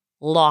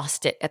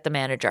lost it at the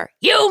manager.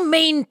 You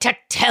mean to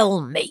tell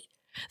me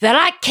that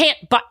I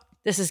can't buy...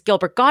 This is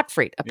Gilbert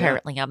Gottfried,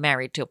 apparently I'm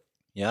married to.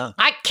 Yeah.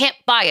 I can't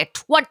buy a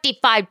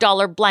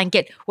 $25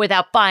 blanket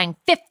without buying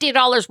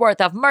 $50 worth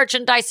of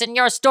merchandise in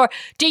your store.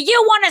 Do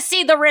you want to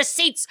see the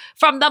receipts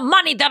from the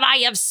money that I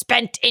have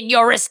spent in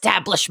your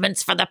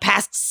establishments for the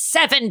past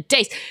 7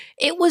 days?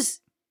 It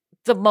was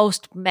the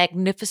most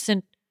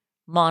magnificent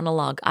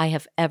monologue I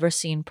have ever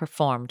seen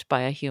performed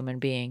by a human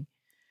being.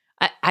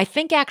 I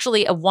think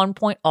actually at one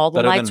point all the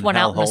Better lights than went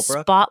Hal out and a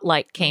Holbrook?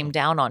 spotlight came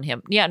down on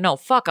him. Yeah, no,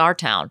 fuck our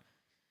town.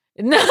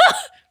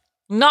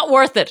 Not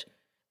worth it.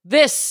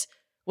 This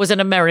was an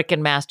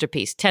American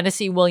masterpiece.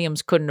 Tennessee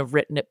Williams couldn't have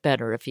written it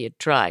better if he had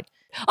tried.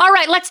 All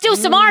right, let's do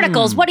some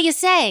articles. What do you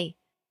say?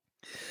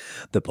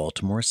 The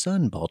Baltimore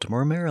Sun,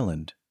 Baltimore,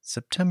 Maryland,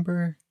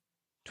 September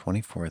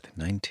 24th,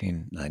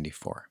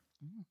 1994.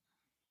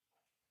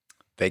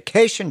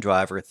 Vacation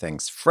driver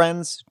thinks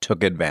friends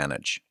took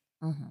advantage.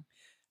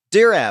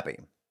 Dear Abby,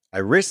 I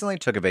recently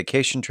took a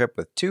vacation trip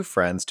with 2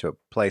 friends to a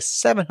place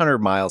 700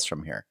 miles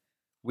from here.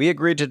 We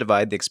agreed to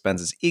divide the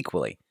expenses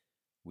equally.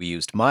 We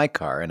used my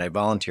car, and I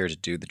volunteered to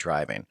do the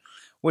driving,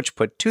 which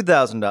put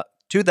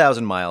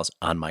 2,000 miles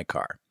on my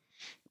car.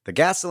 The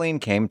gasoline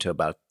came to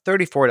about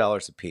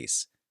 $34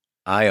 apiece.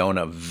 I own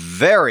a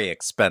very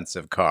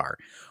expensive car,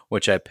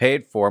 which I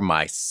paid for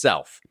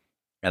myself,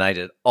 and I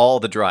did all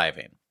the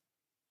driving.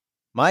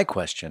 My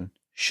question,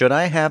 should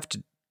I have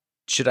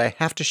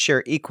to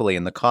share equally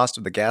in the cost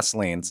of the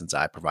gasoline since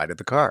I provided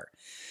the car?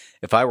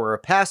 If I were a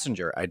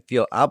passenger, I'd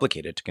feel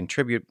obligated to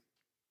contribute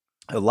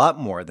a lot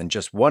more than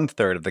just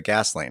 1/3 of the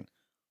gasoline.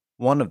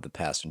 One of the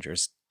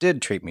passengers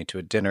did treat me to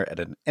a dinner at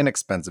an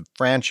inexpensive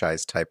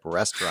franchise-type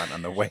restaurant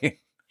on the way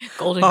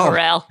Golden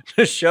Corral.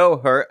 to show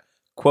her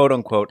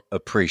quote-unquote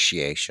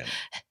appreciation.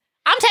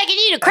 I'm taking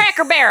you to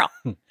Cracker Barrel.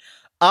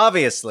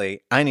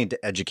 Obviously, I need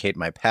to educate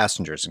my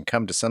passengers and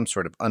come to some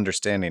sort of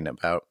understanding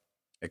about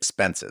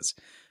expenses,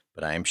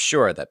 but I'm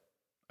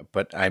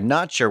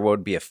not sure what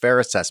would be a fair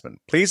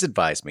assessment. Please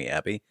advise me,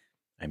 Abby.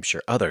 I'm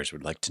sure others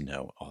would like to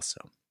know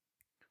also.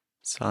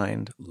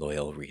 Signed,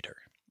 Loyal Reader.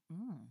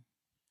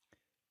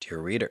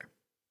 Dear Reader,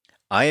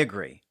 I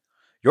agree.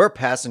 Your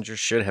passengers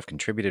should have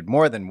contributed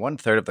more than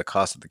 1/3 of the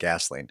cost of the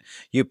gasoline.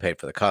 You paid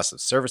for the cost of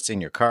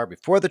servicing your car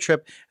before the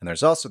trip, and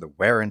there's also the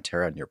wear and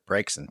tear on your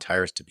brakes and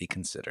tires to be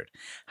considered.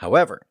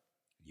 However,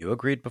 you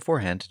agreed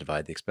beforehand to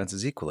divide the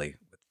expenses equally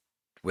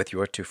with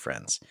your 2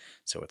 friends.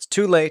 So it's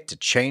too late to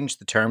change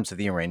the terms of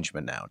the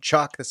arrangement now.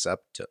 Chalk this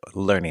up to a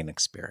learning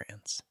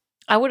experience.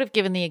 I would have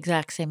given the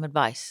exact same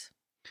advice.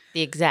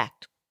 The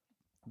exact.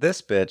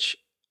 This bitch,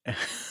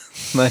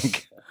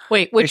 like,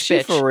 Wait, which is she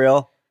bitch? for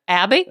real?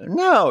 Abby?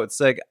 No, it's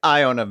like,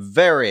 I own a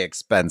very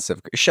expensive...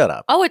 Shut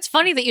up. Oh, it's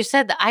funny that you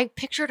said that. I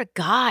pictured a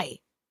guy,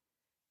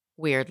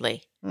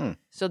 weirdly.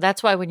 So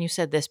that's why when you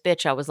said this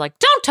bitch, I was like,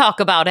 don't talk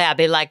about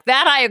Abby like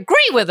that. I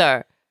agree with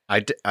her. I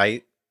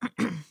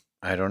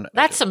don't know.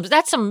 That's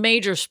some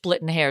major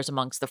splitting hairs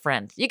amongst the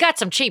friends. You got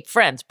some cheap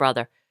friends,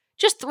 brother.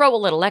 Just throw a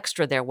little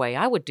extra their way.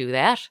 I would do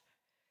that.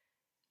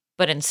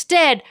 But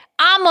instead,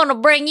 I'm going to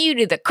bring you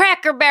to the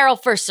Cracker Barrel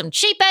for some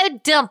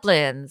cheapo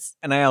dumplings.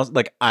 And I also,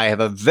 like, I have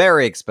a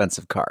very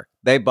expensive car.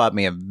 They bought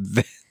me a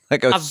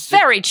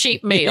very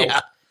cheap meal. Yeah.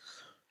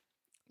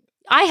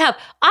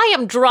 I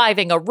am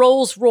driving a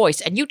Rolls Royce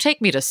and you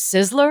take me to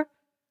Sizzler?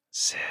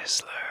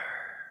 Sizzler.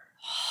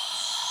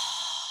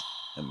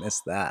 I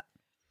miss that.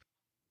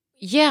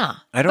 Yeah.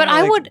 I don't but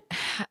I really- would...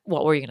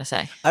 What were you going to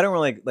say? I don't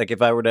really, like,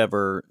 if I would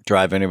ever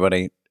drive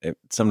anybody,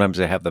 sometimes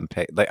I have them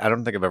pay. Like, I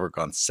don't think I've ever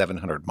gone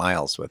 700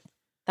 miles with.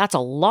 That's a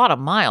lot of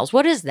miles.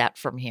 What is that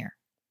from here?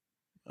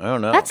 I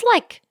don't know. That's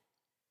like,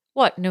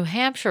 what, New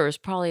Hampshire is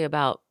probably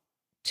about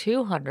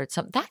 200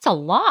 something. That's a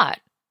lot.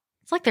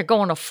 It's like they're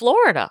going to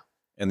Florida.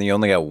 And you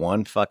only got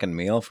one fucking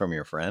meal from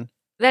your friend?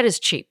 That is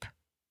cheap.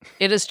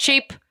 It is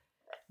cheap,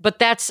 but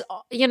that's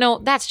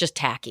just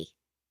tacky.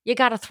 You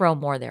got to throw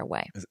more their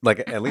way.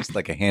 Like, at least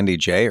like a Handy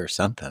J or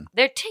something.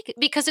 They're taking,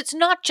 because it's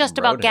not just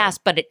about Roadhead. gas,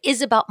 but it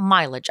is about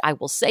mileage. I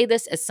will say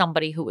this as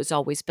somebody who has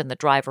always been the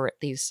driver at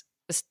these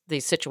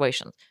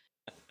situations.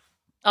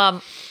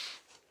 Okay.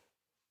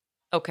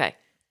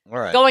 All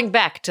right. Going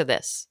back to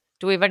this.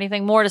 Do we have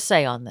anything more to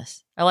say on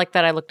this? I like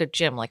that I looked at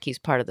Jim like he's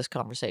part of this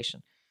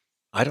conversation.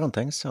 I don't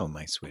think so,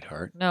 my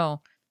sweetheart.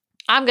 No.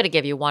 I'm going to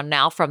give you one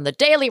now from the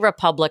Daily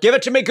Republic. Give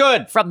it to me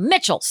good. From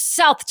Mitchell,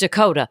 South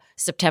Dakota,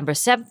 September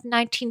 7th,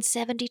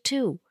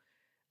 1972.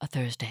 A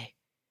Thursday.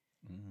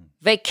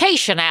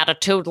 Vacation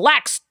attitude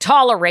lacks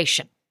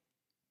toleration.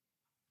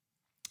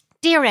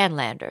 Dear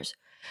Anlanders,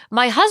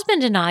 My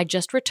husband and I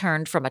just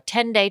returned from a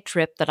 10-day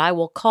trip that I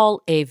will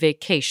call a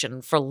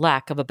vacation for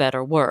lack of a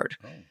better word.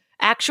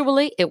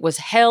 Actually, it was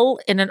hell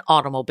in an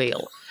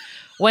automobile.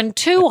 When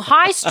two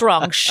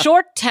high-strung,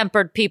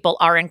 short-tempered people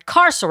are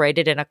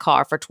incarcerated in a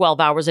car for 12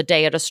 hours a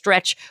day at a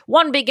stretch,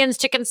 one begins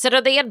to consider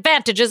the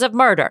advantages of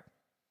murder.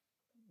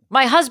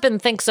 My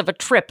husband thinks of a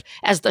trip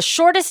as the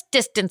shortest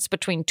distance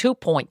between 2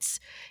 points.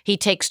 He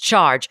takes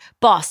charge,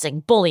 bossing,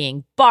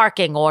 bullying,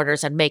 barking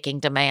orders, and making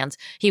demands.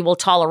 He will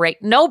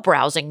tolerate no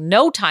browsing,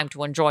 no time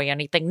to enjoy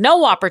anything,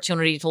 no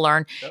opportunity to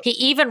learn. He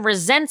even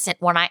resents it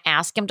when I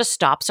ask him to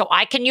stop so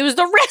I can use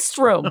the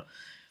restroom.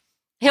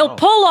 He'll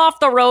pull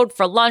off the road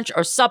for lunch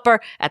or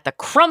supper at the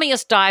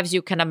crummiest dives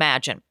you can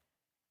imagine.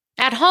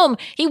 At home,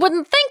 he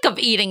wouldn't think of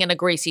eating in a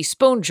greasy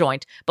spoon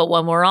joint, but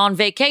when we're on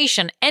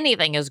vacation,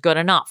 anything is good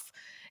enough.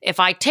 If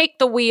I take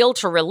the wheel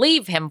to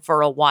relieve him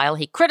for a while,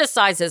 he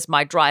criticizes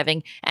my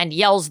driving and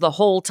yells the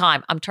whole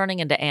time. I'm turning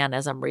into Anne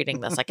as I'm reading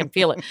this. I can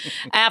feel it.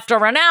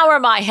 After an hour,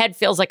 my head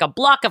feels like a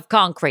block of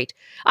concrete.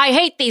 I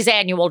hate these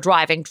annual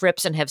driving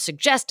trips and have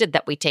suggested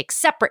that we take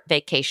separate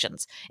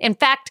vacations. In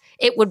fact,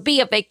 it would be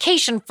a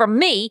vacation for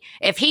me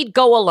if he'd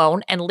go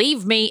alone and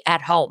leave me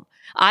at home.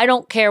 I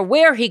don't care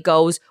where he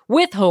goes,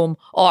 with whom,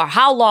 or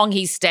how long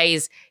he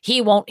stays. He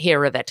won't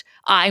hear of it.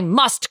 I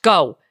must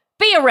go.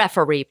 Be a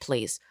referee,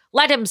 please.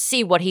 Let him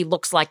see what he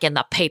looks like in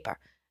the paper.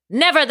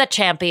 Never the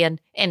champion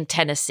in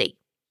Tennessee.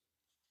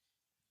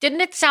 Didn't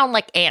it sound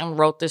like Anne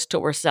wrote this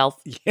to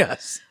herself?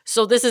 Yes.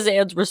 So this is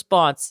Anne's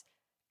response.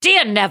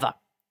 Dear Never,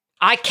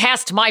 I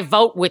cast my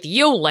vote with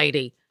you,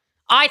 lady.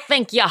 I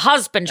think your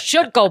husband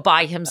should go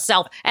by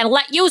himself and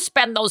let you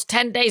spend those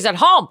 10 days at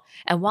home.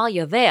 And while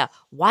you're there,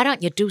 why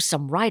don't you do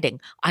some writing?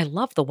 I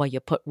love the way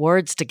you put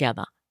words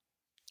together.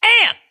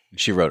 Anne!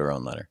 She wrote her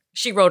own letter.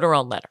 She wrote her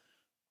own letter.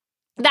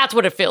 That's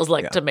what it feels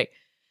like to me.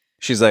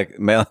 She's like,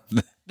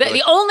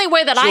 The only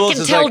way that I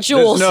can tell like,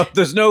 Jules.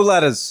 There's no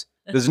letters.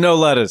 There's no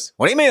letters.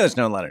 What do you mean there's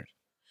no letters?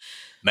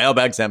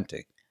 Mailbag's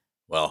empty.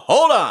 Well,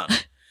 hold on.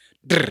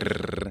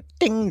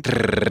 Ding,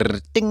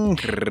 ding.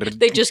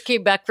 They just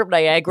came back from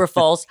Niagara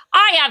Falls.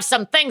 I have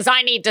some things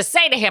I need to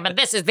say to him, and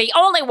this is the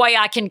only way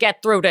I can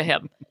get through to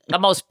him. The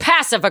most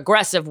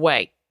passive-aggressive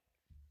way.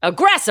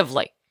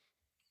 Aggressively.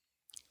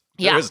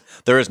 Yeah.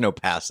 There is no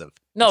passive.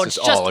 No, it's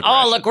just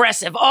all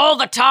aggressive all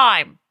the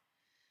time.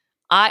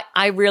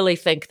 I really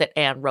think that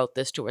Anne wrote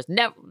this to us.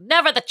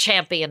 Never the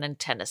champion in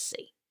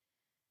Tennessee.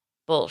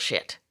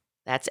 Bullshit.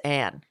 That's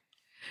Anne.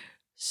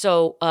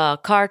 So,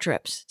 car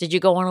trips. Did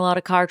you go on a lot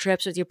of car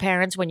trips with your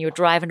parents when you were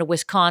driving to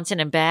Wisconsin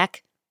and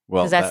back?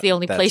 Well, because that's the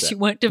only place you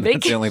went to vacation.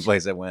 That's the only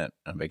place I went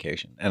on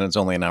vacation. And it's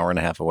only an hour and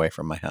a half away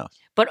from my house.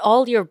 But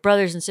all your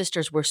brothers and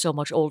sisters were so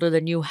much older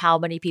than you. How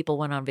many people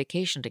went on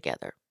vacation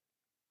together?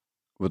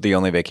 Well, the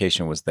only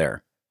vacation was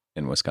there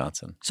in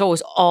Wisconsin. So it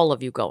was all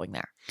of you going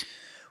there?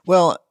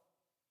 Well,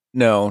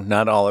 no,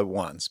 not all at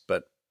once,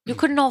 but... You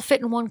couldn't all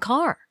fit in one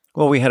car.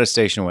 Well, we had a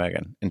station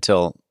wagon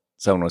until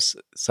someone was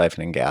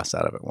siphoning gas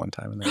out of it one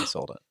time and then they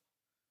sold it.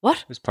 What?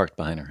 It was parked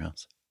behind our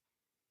house.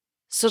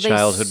 So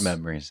Childhood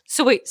memories.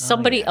 So wait,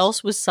 somebody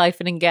else was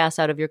siphoning gas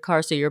out of your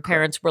car, so your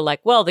parents were like,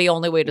 well, the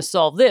only way to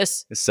solve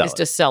this is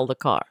to sell the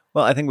car.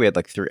 Well, I think we had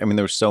like three. I mean,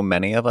 there were so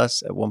many of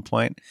us at one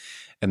point.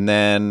 And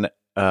then,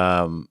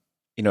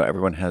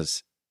 everyone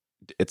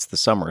it's the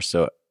summer,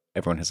 so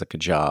everyone has like a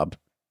job.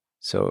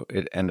 So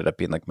it ended up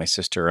being like my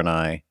sister and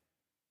I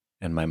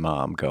and my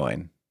mom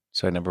going.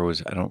 So I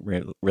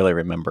don't really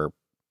remember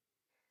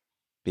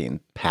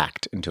being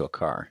packed into a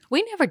car.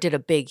 We never did a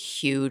big,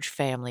 huge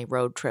family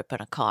road trip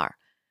in a car.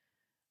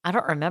 I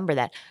don't remember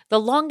that. The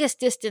longest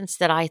distance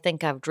that I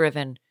think I've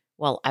driven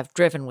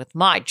with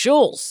my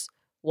Jules,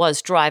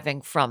 was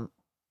driving from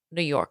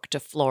New York to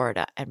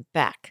Florida and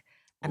back.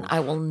 And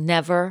I will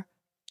never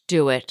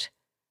do it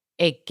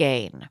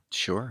again.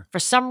 Sure. For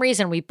some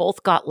reason, we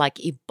both got like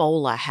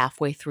Ebola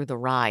halfway through the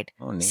ride.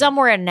 Oh, neat.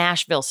 Somewhere in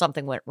Nashville,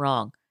 something went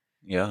wrong.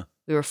 Yeah.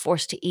 We were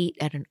forced to eat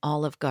at an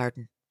Olive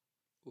Garden.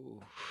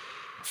 Ooh.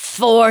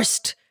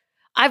 Forced.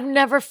 I've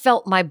never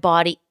felt my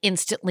body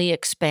instantly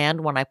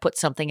expand when I put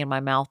something in my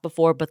mouth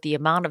before, but the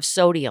amount of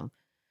sodium.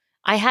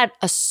 I had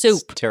a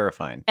soup. It's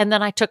terrifying. And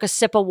then I took a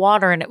sip of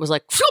water and it was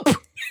like,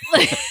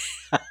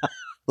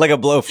 like a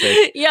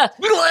blowfish. Yeah.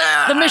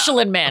 The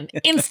Michelin Man,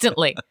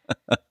 instantly.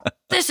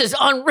 This is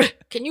unreal.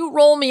 Can you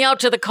roll me out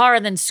to the car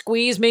and then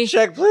squeeze me?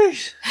 Check,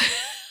 please.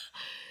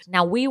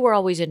 Now, we were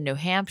always in New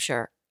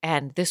Hampshire,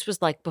 and this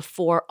was like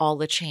before all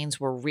the chains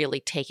were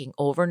really taking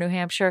over New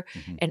Hampshire.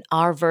 Mm-hmm. And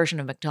our version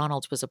of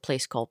McDonald's was a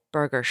place called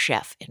Burger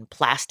Chef in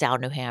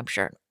Plastown, New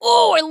Hampshire.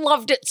 Oh, I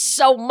loved it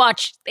so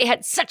much. They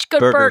had such good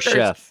burgers. Burger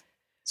Chef.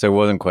 So he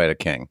wasn't quite a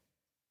king.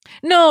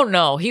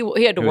 No.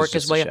 He had to work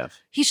his way up. Chef.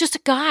 He's just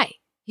a guy.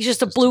 He's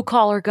just a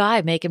blue-collar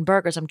guy making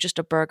burgers. I'm just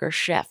a burger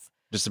chef.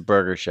 Just a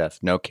burger chef.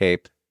 No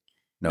cape,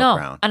 no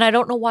crown. And I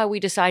don't know why we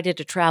decided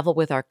to travel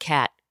with our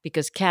cat,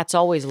 because cats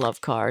always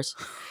love cars.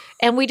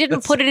 And we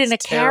didn't put it in a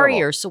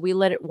carrier, so we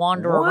let it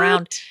wander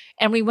around.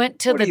 And we went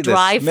to the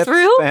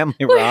drive-through.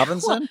 Family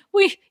Robinson?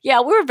 We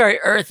were very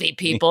earthy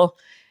people.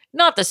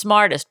 not the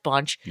smartest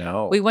bunch.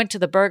 No. We went to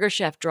the Burger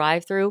Chef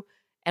drive-thru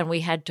and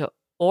we had to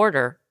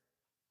order.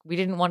 We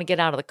didn't want to get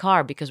out of the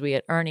car because we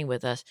had Ernie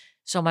with us.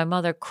 So my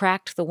mother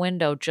cracked the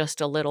window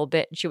just a little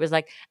bit and she was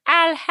like,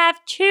 I'll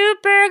have 2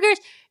 burgers.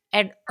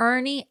 And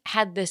Ernie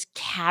had this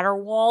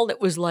caterwaul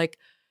that was like,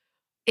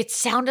 it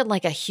sounded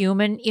like a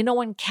human. You know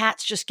when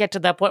cats just get to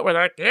that point where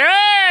they're like,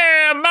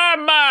 yeah,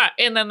 mama.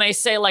 And then they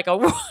say like a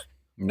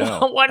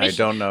No, I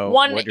don't know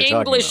one what you're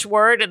English talking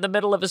word in the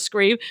middle of a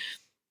scream.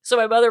 So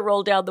my mother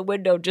rolled down the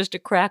window just to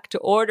crack to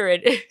order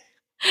it.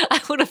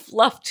 I would have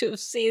loved to have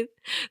seen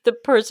the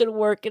person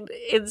working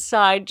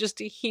inside just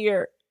to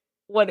hear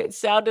what it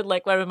sounded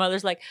like when my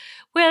mother's like,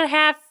 we'll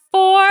have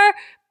 4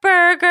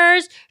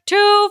 burgers,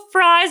 2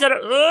 fries, and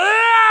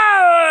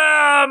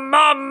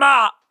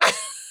mama.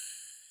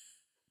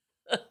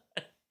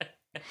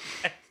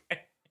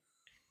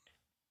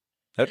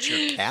 That's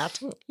your cat?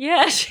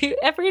 Yeah,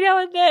 every now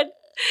and then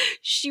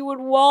she would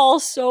wail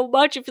so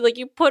much. If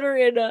you put her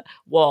in a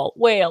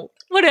wail,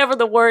 whatever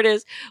the word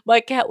is, my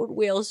cat would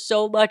wail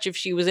so much if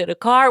she was in a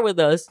car with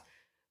us.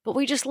 But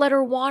we just let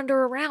her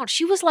wander around.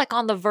 She was like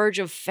on the verge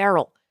of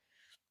feral.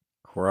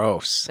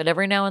 Gross. But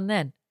every now and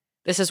then,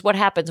 this is what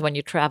happens when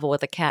you travel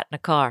with a cat in a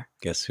car.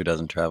 Guess who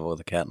doesn't travel with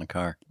a cat in a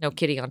car? No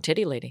kitty on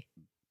titty lady.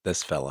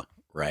 This fella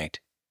right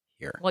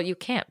here. Well, you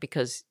can't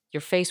because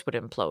your face would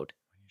implode.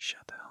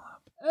 Shut the hell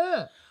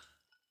up.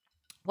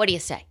 What do you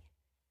say?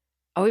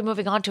 Are we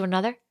moving on to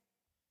another?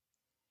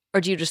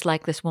 Or do you just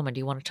like this woman? Do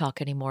you want to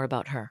talk any more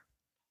about her?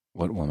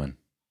 What woman?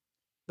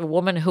 The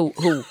woman who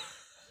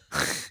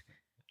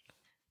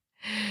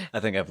I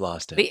think I've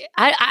lost it.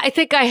 I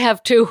think I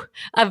have to.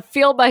 I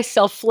feel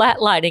myself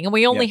flatlining, and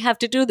we only have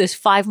to do this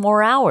 5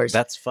 more hours.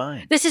 That's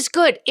fine. This is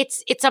good.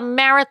 It's a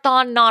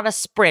marathon, not a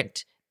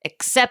sprint.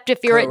 Except if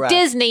you're Correct. at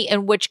Disney,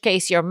 in which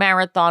case your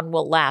marathon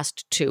will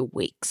last 2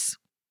 weeks.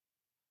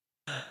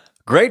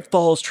 Great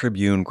Falls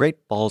Tribune, Great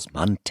Falls,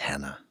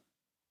 Montana,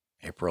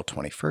 April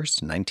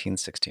 21st,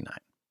 1969.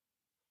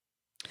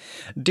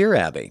 Dear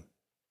Abby,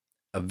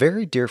 a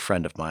very dear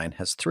friend of mine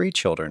has 3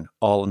 children,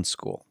 all in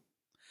school.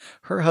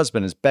 Her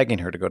husband is begging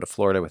her to go to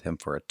Florida with him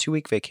for a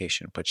 2-week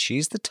vacation, but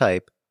she's the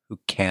type who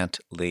can't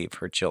leave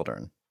her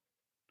children.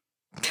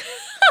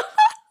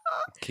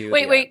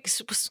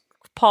 Wait.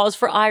 Pause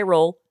for eye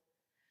roll.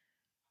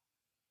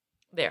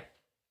 There.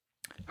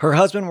 Her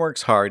husband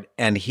works hard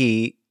and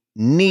he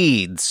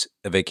needs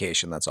a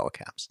vacation. That's all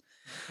caps.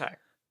 Okay.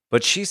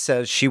 But she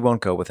says she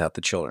won't go without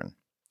the children.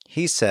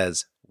 He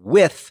says,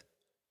 with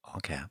all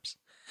caps,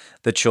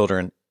 the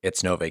children,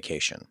 it's no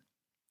vacation.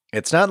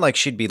 It's not like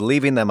she'd be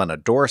leaving them on a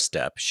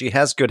doorstep. She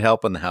has good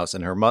help in the house,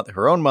 and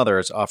her own mother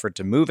has offered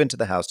to move into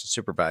the house to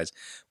supervise.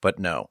 But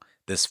no,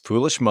 this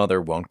foolish mother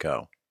won't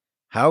go.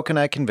 How can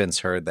I convince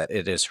her that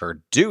it is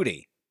her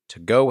duty to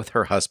go with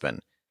her husband?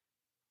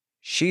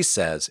 She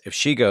says if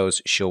she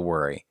goes, she'll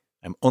worry.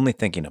 I'm only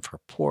thinking of her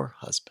poor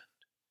husband.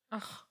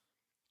 Ugh.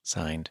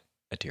 Signed,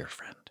 a dear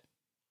friend.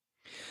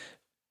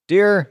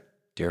 Dear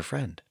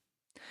friend,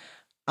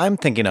 I'm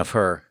thinking of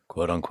her,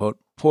 quote unquote,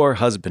 poor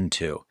husband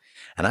too.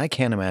 And I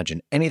can't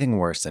imagine anything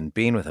worse than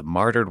being with a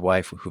martyred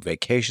wife who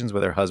vacations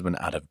with her husband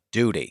out of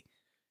duty.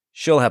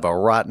 She'll have a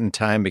rotten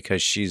time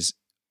because she's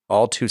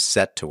all too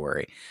set to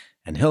worry.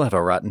 And he'll have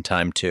a rotten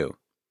time too.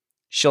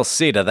 She'll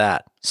see to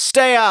that.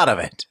 Stay out of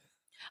it.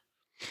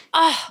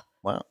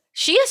 Wow.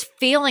 She is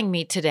feeling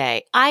me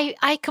today.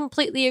 I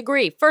completely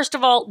agree. First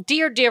of all,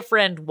 dear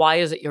friend, why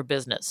is it your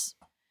business?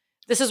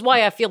 This is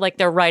why I feel like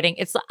they're writing.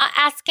 It's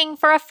asking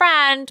for a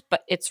friend,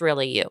 but it's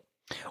really you.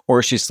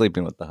 Or she's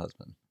sleeping with the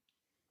husband.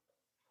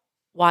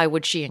 Why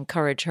would she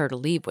encourage her to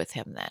leave with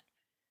him then?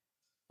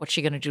 What's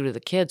she going to do to the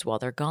kids while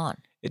they're gone?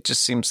 It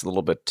just seems a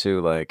little bit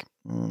too like,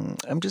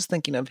 I'm just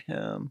thinking of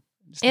him.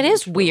 It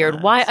is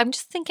weird. Why? I'm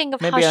just thinking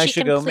of maybe how I she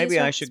should can go. please Maybe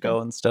her I should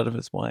go instead of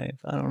his wife.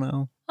 I don't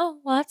know. Oh,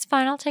 well, that's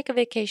fine. I'll take a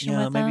vacation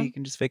Yeah, with maybe them. you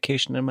can just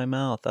vacation in my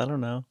mouth. I don't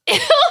know.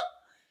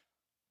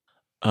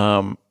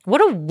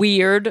 What a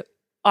weird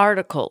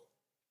article.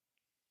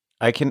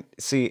 I can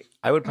see.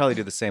 I would probably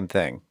do the same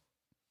thing.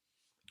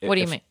 What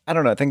do you mean? I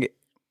don't know. I think.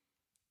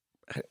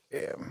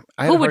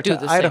 Who would do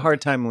the I had a same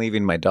hard time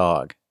leaving my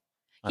dog.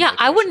 on Yeah,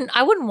 I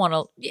vacation. wouldn't want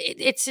to.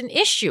 It's an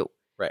issue.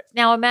 Right.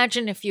 Now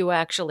imagine if you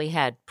actually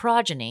had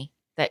progeny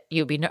that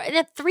you'd be,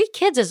 and 3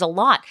 kids is a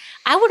lot.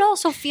 I would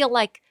also feel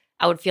like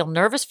I would feel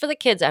nervous for the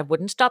kids. I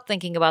wouldn't stop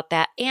thinking about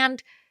that.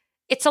 And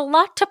it's a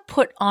lot to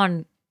put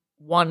on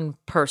one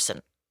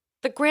person.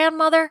 The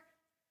grandmother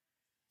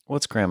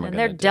What's grandma and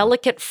gonna their do?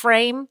 delicate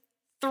frame,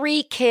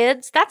 3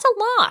 kids, that's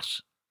a lot.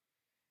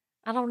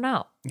 I don't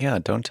know. Yeah,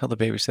 don't tell the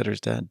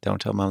babysitter's dead. Don't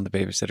tell mom the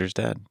babysitter's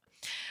dead.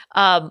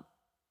 Um,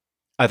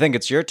 I think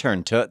it's your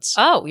turn, Toots.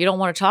 oh, you don't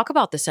want to talk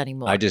about this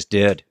anymore. I just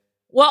did.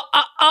 Well,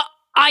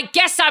 I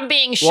guess I'm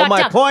being shut Well,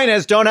 my down. point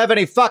is, don't have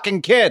any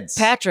fucking kids.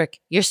 Patrick,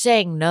 you're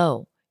saying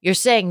no. You're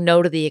saying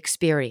no to the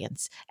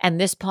experience. And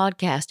this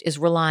podcast is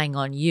relying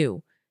on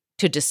you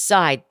to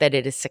decide that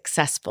it is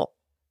successful.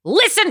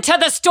 Listen to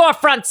the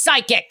storefront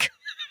psychic.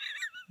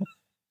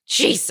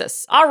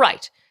 Jesus. All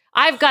right.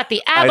 I've got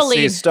the Abilene.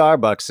 I see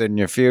Starbucks in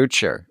your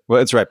future.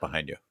 Well, it's right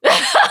behind you.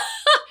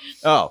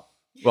 Oh,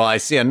 well, I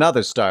see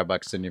another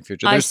Starbucks in your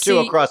future. I There's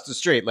two see- across the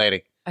street,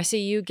 lady. I see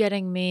you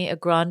getting me a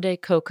grande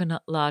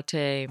coconut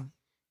latte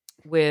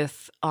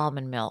with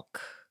almond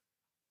milk.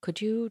 Could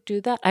you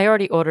do that? I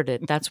already ordered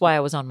it. That's why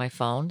I was on my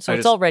phone. So I it's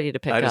just- all ready to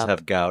pick I just up.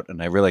 have gout,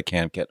 and I really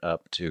can't get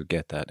up to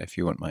get that, if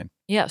you wouldn't mind.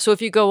 Yeah. So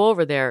if you go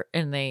over there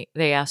and they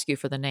ask you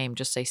for the name,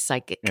 just say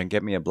psychic. And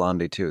get me a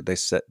blondie, too. They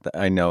said,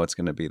 I know it's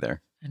going to be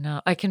there. I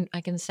know. I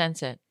can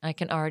sense it. I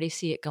can already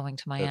see it going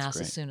to my That's ass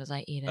great. as soon as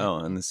I eat it. Oh,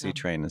 and the C So-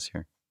 train is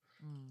here.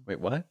 Mm. Wait,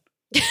 what?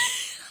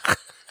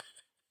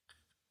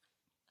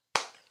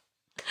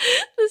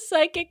 The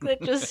psychic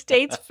that just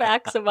states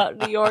facts about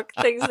New York,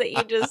 things that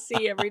you just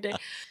see every day.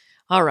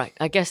 All right.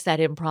 I guess that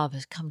improv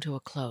has come to a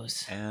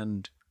close.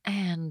 And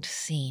And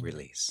scene.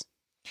 release.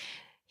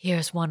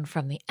 Here's one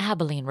from the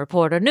Abilene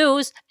Reporter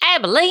News,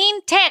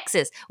 Abilene,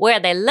 Texas, where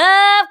they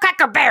love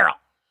Cracker Barrel.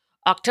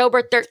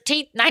 October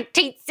 13th,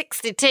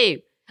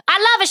 1962. I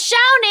love a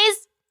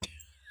Shoney's.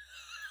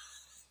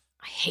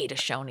 I hate a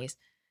Shoney's.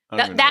 I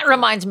don't even That know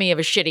reminds me of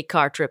a shitty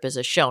car trip as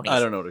a Shoney's. I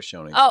don't know what a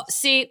Shoney's Oh, is.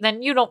 see,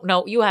 then you don't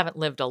know. You haven't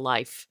lived a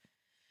life.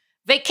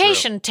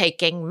 Vacation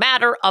taking,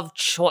 matter of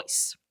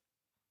choice.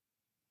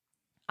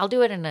 I'll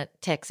do it in a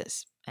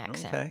Texas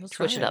accent. Okay, We'll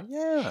switch try it up.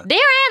 Yeah. Dear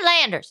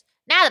Landlanders,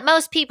 now that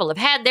most people have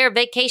had their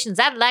vacations,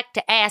 I'd like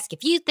to ask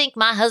if you think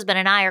my husband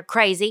and I are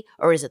crazy,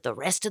 or is it the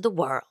rest of the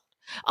world?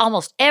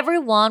 Almost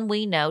everyone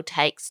we know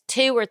takes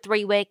 2 or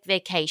 3 week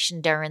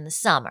vacation during the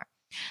summer.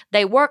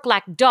 They work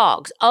like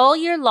dogs all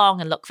year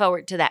long and look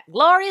forward to that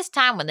glorious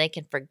time when they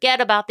can forget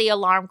about the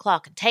alarm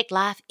clock and take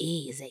life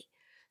easy.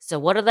 So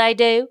what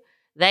do?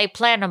 They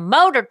plan a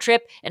motor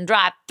trip and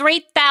drive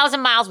 3,000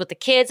 miles with the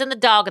kids and the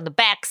dog in the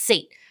back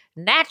seat.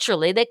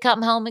 Naturally, they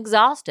come home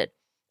exhausted.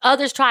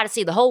 Others try to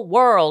see the whole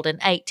world in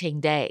 18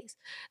 days.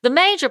 The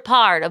major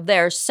part of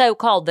their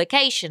so-called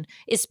vacation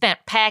is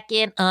spent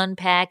packing,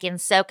 unpacking,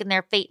 soaking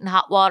their feet in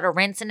hot water,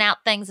 rinsing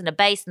out things in a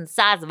basin the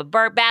size of a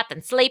bird bath,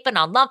 and sleeping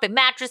on lumpy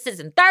mattresses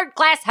in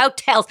third-class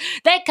hotels.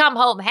 They come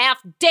home half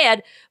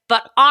dead,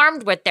 but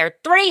armed with their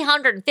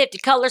 350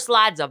 color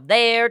slides of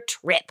their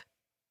trip.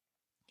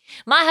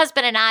 My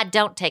husband and I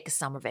don't take a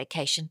summer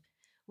vacation.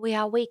 We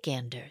are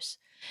weekenders.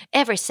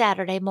 Every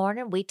Saturday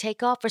morning, we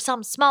take off for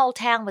some small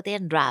town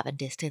within driving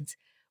distance.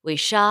 We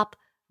shop,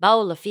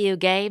 bowl a few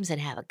games,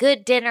 and have a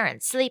good dinner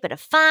and sleep at a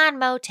fine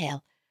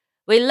motel.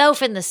 We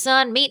loaf in the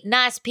sun, meet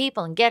nice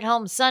people, and get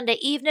home Sunday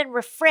evening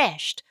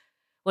refreshed.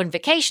 When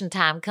vacation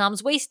time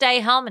comes, we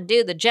stay home and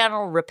do the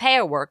general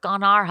repair work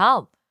on our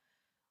home.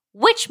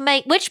 Which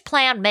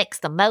plan makes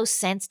the most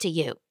sense to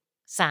you?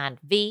 Signed,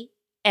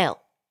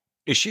 V.L.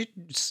 Is she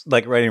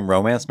like writing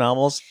romance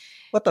novels?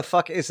 What the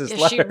fuck is this Yeah,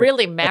 letter? she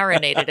really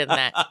marinated in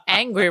that.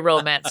 Angry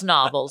romance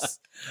novels.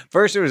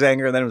 First it was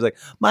anger, and then it was like,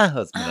 my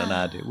husband and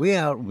I do.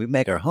 We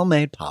make our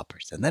homemade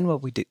poppers, and then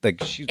what we do,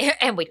 like she.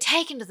 And we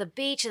take him to the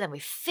beach and then we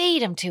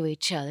feed him to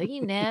each other,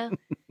 you know.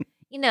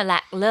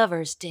 Like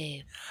lovers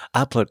do.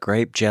 I put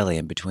grape jelly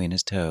in between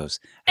his toes.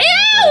 and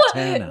I got a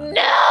tan on it.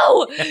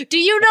 No! Do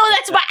you know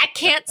that's why I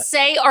can't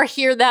say or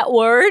hear that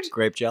word?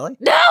 Grape jelly?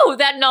 No,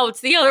 it's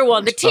the other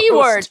one, the T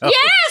word. Stop.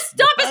 Yes!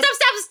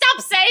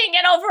 Stop saying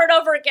it over and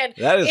over again.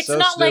 That is It's so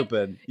not like-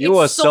 stupid. You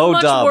are It's so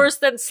much dumb. worse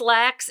than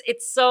slacks.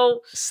 It's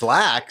so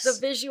Slacks. the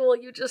visual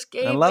you just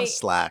gave I love me.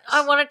 slacks.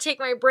 I want to take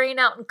my brain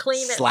out and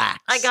clean it. Slacks.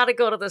 I gotta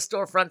go to the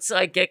storefront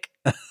psychic.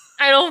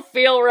 I don't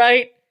feel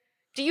right.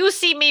 Do you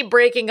see me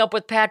breaking up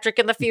with Patrick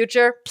in the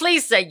future?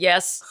 Please say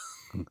yes.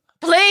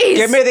 Please.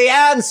 Give me the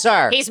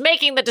answer. He's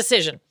making the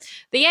decision.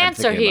 The I'm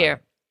answer thinking about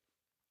here.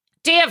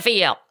 Dear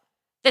VL,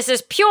 this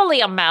is purely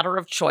a matter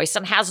of choice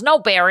and has no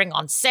bearing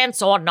on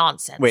sense or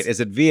nonsense. Wait, is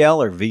it VL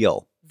or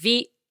veal?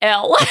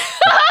 VL.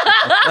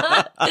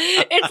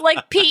 It's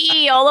like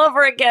PE all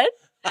over again.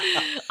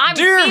 I'm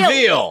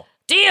Veal,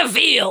 Dear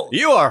VL.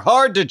 you are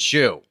hard to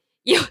chew.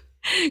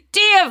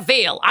 Dear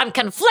Veal, I'm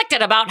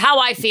conflicted about how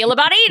I feel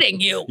about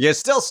eating you. You're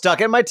still stuck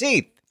in my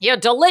teeth. You're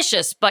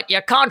delicious, but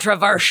you're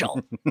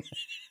controversial.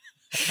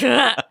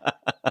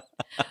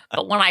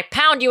 But when I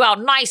pound you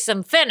out nice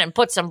and thin and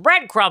put some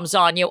breadcrumbs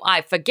on you,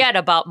 I forget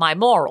about my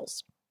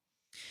morals.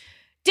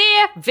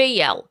 Dear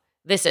VL,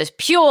 this is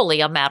purely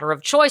a matter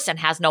of choice and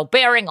has no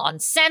bearing on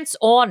sense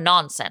or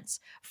nonsense.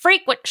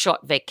 Frequent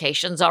short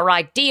vacations are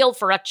ideal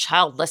for a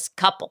childless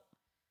couple.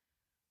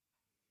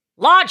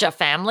 Larger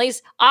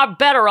families are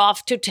better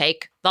off to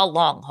take the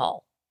long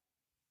haul.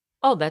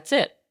 Oh, that's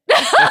it.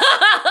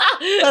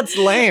 That's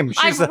lame.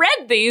 I've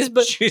read these,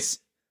 but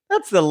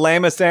That's the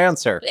lamest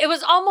answer. it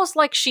was almost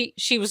like she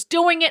was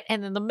doing it,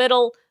 and in the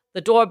middle,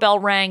 the doorbell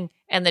rang,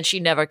 and then she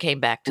never came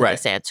back to Right.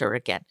 this answer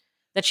again.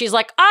 That she's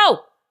like,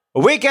 oh,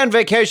 Weekend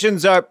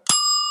vacations are.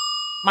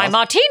 my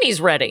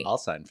martini's ready. I'll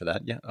sign for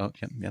that. Yeah. Oh,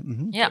 yeah. Yeah.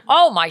 Mhm. Yeah.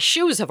 Oh, my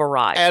shoes have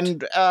arrived.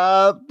 And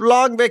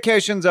long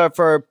vacations are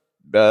for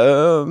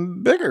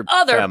bigger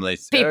Other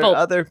families, people.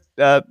 other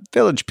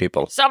village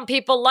people. Some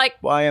people like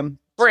YM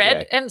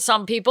bread, and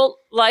some people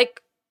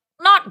like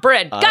not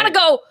bread. Gotta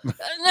go.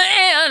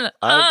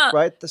 I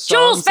write the songs.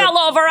 Jules fell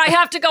over. I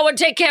have to go and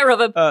take care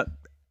of him.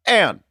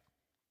 And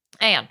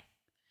And,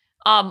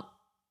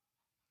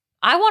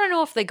 I want to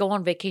know if they go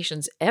on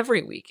vacations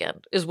every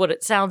weekend, is what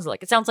it sounds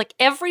like. It sounds like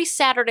every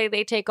Saturday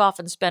they take off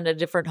and spend at a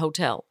different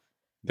hotel.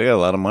 They got a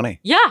lot of money.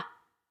 Yeah.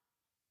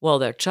 Well,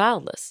 they're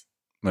childless.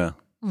 Well,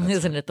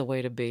 Isn't it the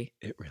way to be?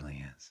 it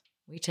really is.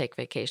 We take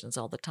vacations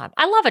all the time.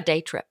 I love a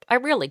day trip. I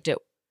really do.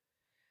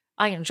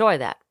 I enjoy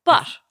that.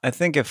 But I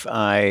think if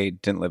I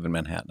didn't live in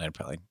Manhattan, I'd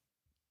probably,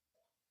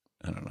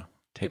 I don't know,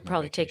 you'd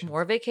probably take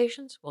more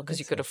vacations? Well, because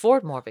you think could so.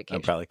 afford more I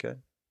vacations. probably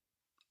could.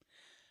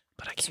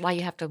 But I That's can't. why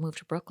you have to move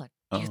to Brooklyn.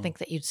 Do you Oh. think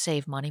that you'd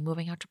save money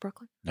moving out to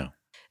Brooklyn? No.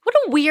 What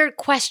a weird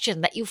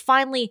question that you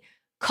finally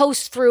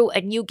coast through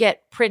and you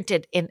get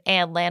printed in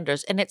Ann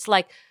Landers. And it's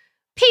like,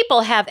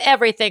 people have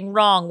everything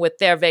wrong with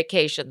their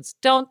vacations,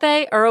 don't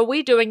they? Or are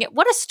we doing it?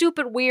 What a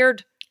stupid,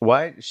 weird.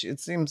 Why? It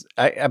seems,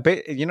 I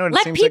bet, you know what it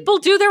Let seems people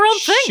do their own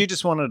like? thing. She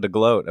just wanted to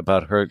gloat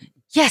about her.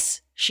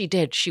 Yes, she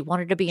did. She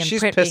wanted to be in She's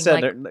print. pissed being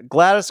at like, her.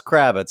 Gladys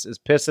Kravitz is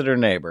pissed at her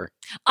neighbor.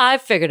 I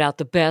figured out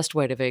the best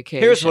way to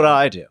vacation. Here's what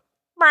I do.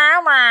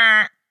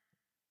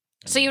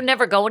 So you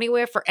never go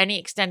anywhere for any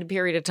extended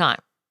period of time.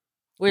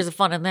 Where's the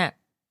fun in that?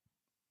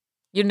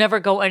 You never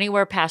go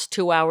anywhere past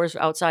 2 hours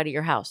outside of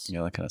your house.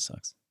 Yeah, that kind of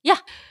sucks. Yeah.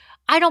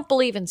 I don't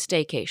believe in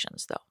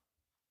staycations, though,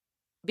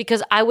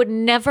 because I would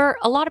never,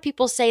 a lot of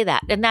people say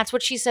that. And that's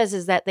what she says,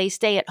 is that they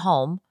stay at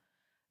home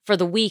for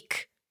the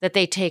week that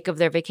they take of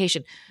their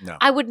vacation. No.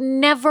 I would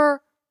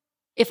never,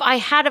 if I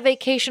had a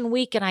vacation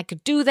week and I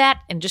could do that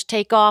and just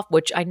take off,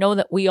 which I know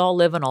that we all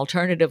live an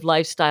alternative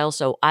lifestyle.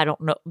 So I don't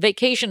know.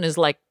 Vacation is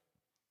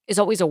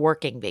always a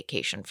working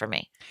vacation for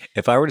me.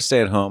 If I were to stay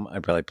at home,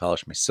 I'd probably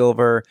polish my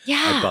silver.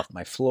 Yeah. I'd buff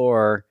my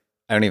floor.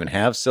 I don't even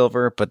have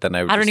silver, but then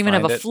I would I don't just even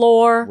have find a it.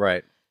 floor,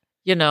 Right.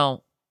 you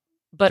know,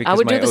 but Because I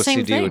would my do the OCD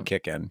same thing. would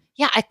kick in.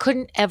 Yeah, I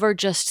couldn't ever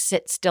just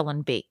sit still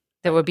and be.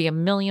 There would be a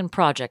million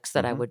projects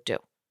that I Mhm. would do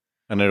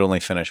And I'd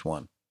only finish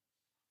one.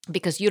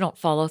 because you don't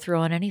follow through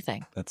on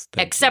anything. That's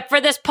Except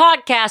for this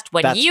podcast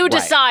when That's you right.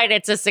 decide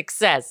it's a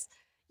success.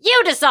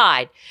 You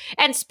decide.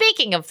 And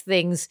speaking of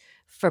things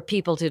for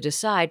people to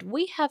decide,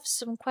 we have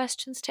some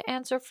questions to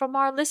answer from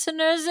our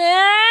listeners.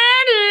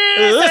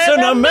 And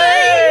Listener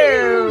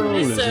mail.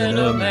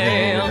 Listener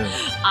mail.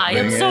 I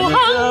am Bring so it down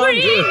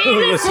hungry. to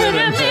Listener listener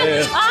mail.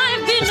 mail.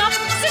 I've been up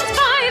since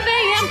 5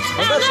 a.m.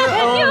 and That's your I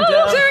have own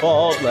yogurt.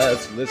 downfall.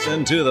 Let's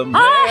listen to the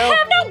mail. I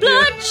have no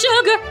blood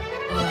sugar.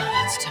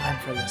 Oh, it's time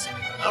for listening.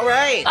 All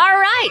right. All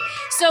right.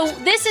 So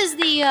this is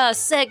the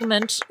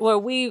segment where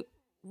we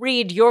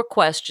read your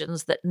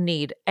questions that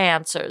need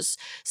answers,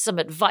 some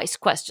advice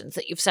questions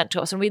that you've sent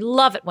to us. And we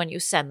love it when you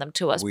send them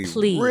to us. We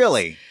Please.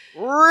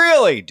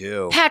 really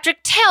do. Patrick,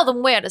 tell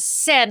them where to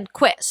send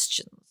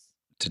questions.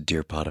 To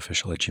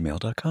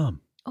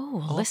dearpodofficial@gmail.com.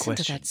 Oh, All listen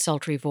to that questions.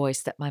 sultry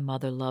voice that my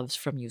mother loves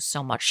from you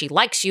so much. She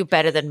likes you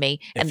better than me,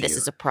 and If this you-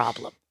 is a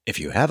problem. If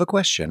you have a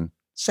question,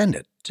 send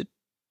it to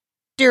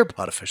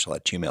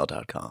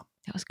dearpodofficial@gmail.com.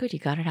 That was good. You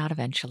got it out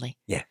eventually.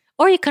 Yeah.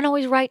 Or you can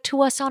always write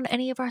to us on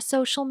any of our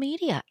social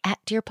media at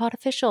Dear Pod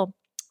Official.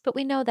 But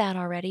we know that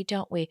already,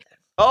 don't we?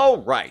 All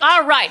right.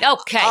 All right.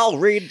 Okay. I'll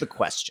read the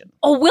question.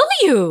 Oh, will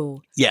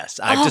you? Yes,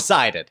 I've Oh.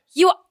 decided.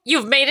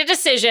 You've made a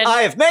decision.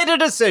 I have made a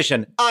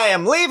decision. I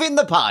am leaving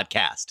the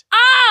podcast.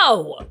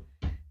 Oh!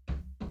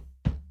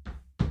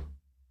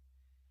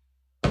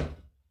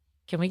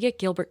 Can we get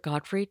Gilbert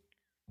Gottfried?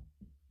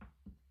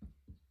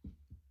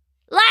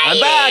 I'm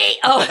back.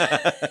 Oh,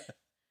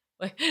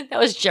 that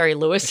was Jerry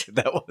Lewis.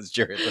 That was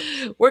Jerry.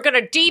 We're going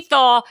to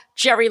de-thaw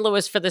Jerry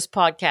Lewis for this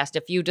podcast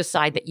if you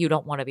decide that you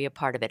don't want to be a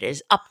part of it. It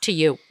is up to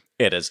you.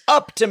 It is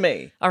up to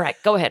me. All right,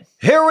 go ahead.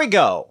 Here we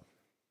go.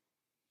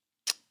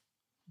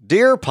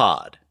 Dear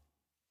Pod,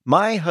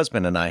 my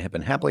husband and I have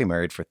been happily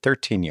married for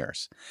 13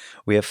 years.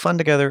 We have fun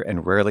together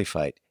and rarely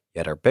fight.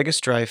 Yet our biggest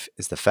strife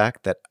is the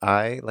fact that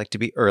I like to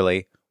be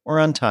early or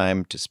on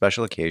time to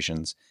special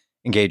occasions,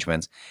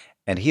 engagements,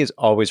 and he is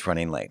always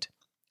running late.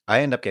 I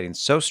end up getting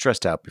so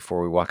stressed out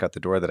before we walk out the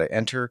door that I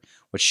enter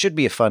what should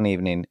be a fun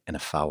evening in a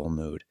foul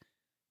mood.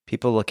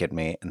 People look at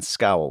me and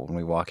scowl when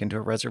we walk into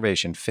a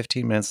reservation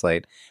 15 minutes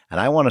late, and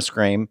I want to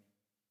scream,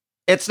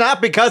 "It's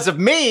not because of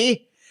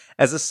me!"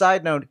 As a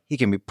side note, he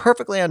can be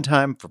perfectly on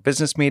time for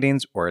business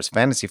meetings or his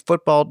fantasy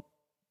football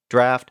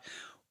draft.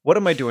 What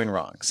am I doing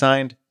wrong?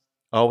 Signed,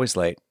 always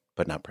late,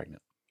 but not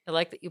pregnant. I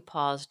like that you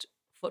paused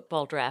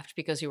football draft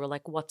because you were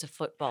like, what's a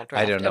football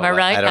draft? I don't know. Am I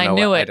right? I don't know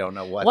knew what, it. I don't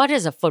know what. What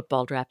is a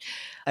football draft?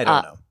 I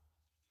don't know.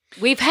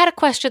 We've had a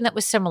question that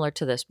was similar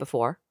to this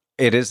before.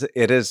 It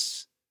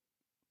is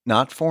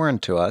not foreign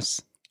to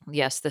us.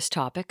 Yes, this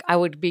topic. I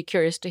would be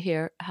curious to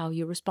hear how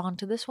you respond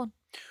to this one.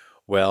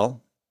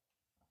 Well,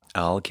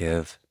 I'll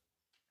give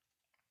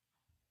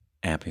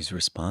Appy's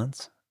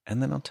response,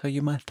 and then I'll tell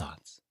you my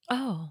thoughts.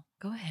 Oh,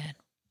 go ahead.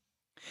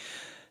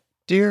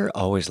 Dear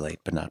always late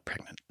but not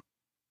pregnant.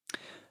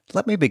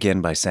 Let me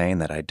begin by saying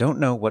that I don't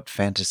know what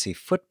fantasy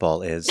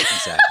football is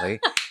exactly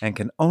and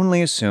can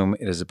only assume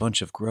it is a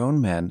bunch of grown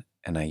men,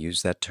 and I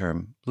use that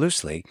term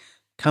loosely,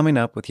 coming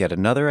up with yet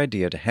another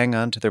idea to hang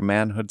on to their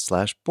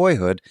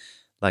manhood/boyhood,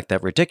 like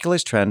that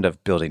ridiculous trend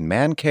of building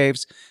man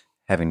caves,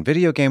 having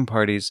video game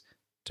parties,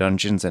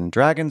 Dungeons and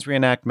Dragons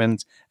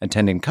reenactments,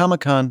 attending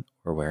Comic-Con,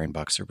 or wearing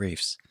boxer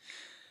briefs.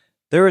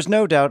 There is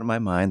no doubt in my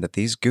mind that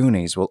these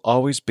Goonies will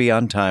always be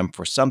on time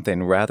for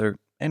something, rather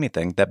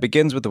anything, that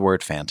begins with the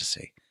word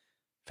fantasy.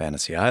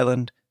 Fantasy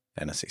Island,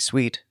 Fantasy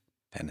Suite,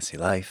 Fantasy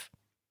Life.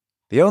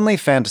 The only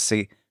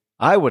fantasy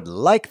I would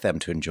like them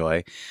to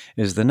enjoy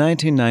is the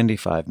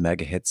 1995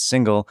 mega-hit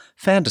single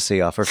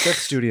Fantasy off her fifth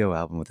studio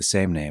album with the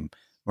same name.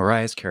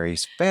 Mariah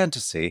Carey's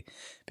Fantasy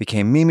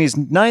became Mimi's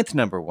 9th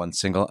 #1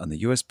 single on the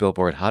US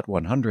Billboard Hot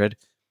 100,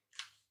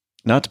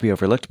 not to be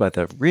overlooked by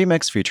the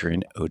remix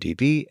featuring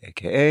ODB,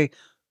 aka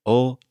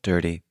Old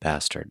Dirty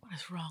Bastard. What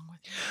is wrong with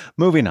you?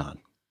 Moving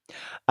on.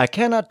 I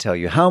cannot tell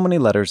you how many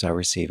letters I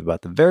receive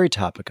about the very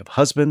topic of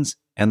husbands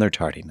and their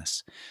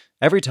tardiness.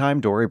 Every time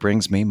Dory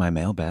brings me my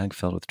mailbag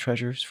filled with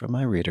treasures from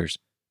my readers,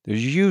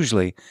 there's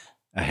usually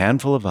a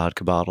handful of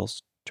vodka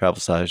bottles,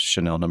 travel-sized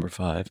Chanel No.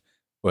 5,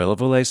 oil of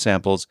Olay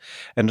samples,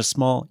 and a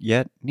small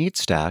yet neat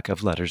stack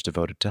of letters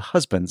devoted to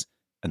husbands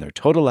and their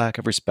total lack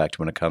of respect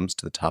when it comes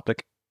to the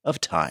topic of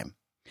time.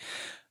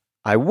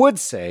 I would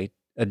say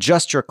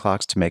adjust your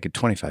clocks to make it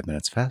 25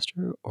 minutes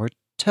faster, or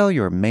tell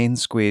your main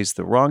squeeze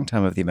the wrong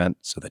time of the event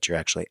so that you're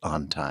actually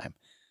on time.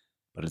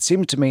 But it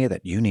seems to me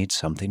that you need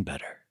something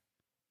better.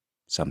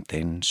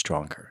 Something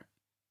stronger.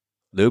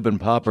 Lube and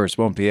poppers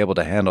won't be able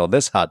to handle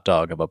this hot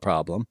dog of a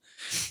problem.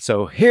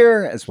 So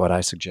here is what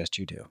I suggest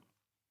you do.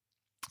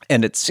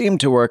 And it seemed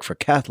to work for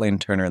Kathleen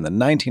Turner in the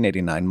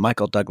 1989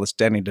 Michael Douglas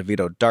Danny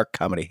DeVito dark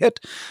comedy hit,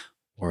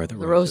 War of the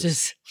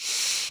Roses.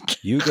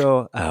 You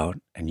go out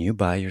and you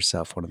buy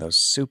yourself one of those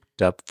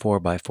souped-up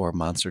 4x4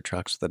 monster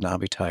trucks with the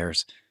knobby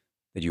tires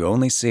that you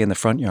only see in the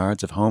front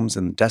yards of homes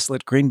in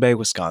desolate Green Bay,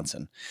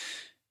 Wisconsin.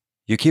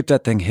 You keep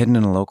that thing hidden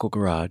in a local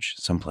garage,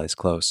 someplace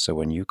close, so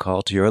when you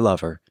call to your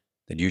lover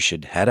that you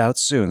should head out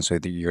soon so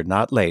that you're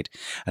not late,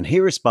 and he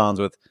responds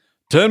with,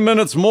 10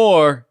 minutes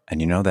more,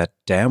 and you know that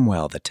damn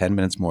well that 10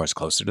 minutes more is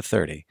closer to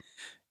 30,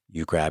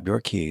 you grab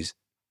your keys,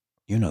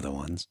 you know the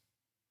ones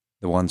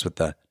with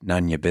the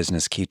none ya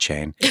business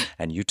keychain,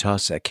 and you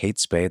toss a Kate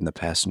Spade in the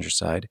passenger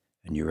side,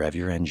 and you rev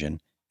your engine,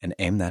 and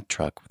aim that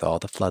truck with all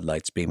the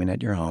floodlights beaming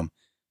at your home,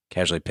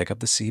 casually pick up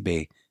the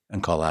CB,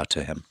 and call out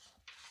to him.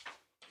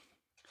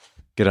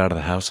 Get out of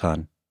the house,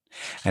 hon.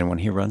 And when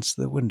he runs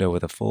to the window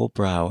with a full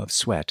brow of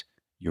sweat,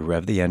 you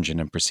rev the engine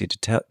and proceed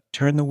to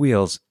turn the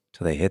wheels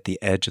till they hit the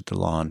edge of the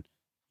lawn.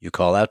 You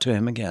call out to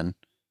him again.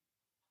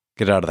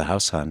 Get out of the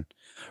house, hon.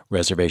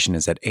 Reservation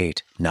is at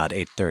 8, not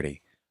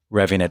 8:30.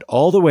 Revving it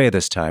all the way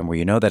this time, where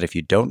you know that if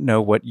you don't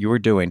know what you were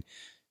doing,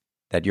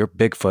 that your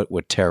Bigfoot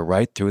would tear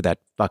right through that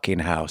fucking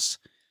house.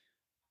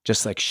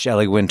 Just like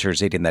Shelley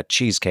Winters eating that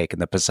cheesecake in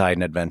the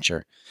Poseidon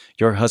Adventure.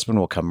 Your husband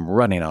will come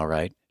running all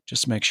right.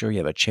 Just make sure you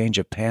have a change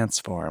of pants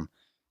for him.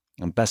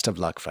 And best of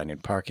luck finding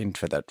parking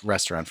for that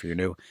restaurant for your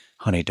new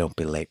honey don't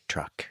be late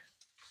truck.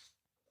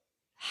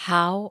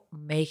 How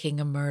making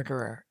a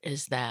murderer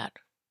is that?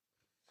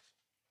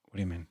 What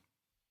do you mean?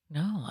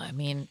 No, I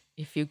mean,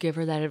 if you give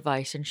her that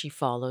advice and she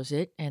follows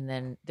it, and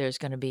then there's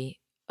going to be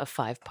a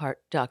 5-part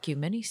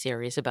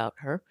docu-mini-series about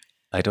her.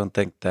 I don't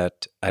think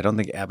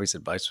Abby's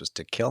advice was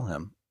to kill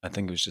him. I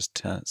think it was just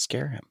to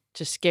scare him.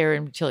 To scare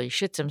him until he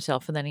shits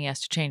himself, and then he has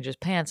to change his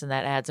pants, and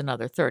that adds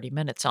another 30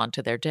 minutes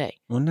onto their day.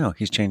 Well, no,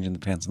 he's changing the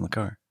pants in the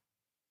car.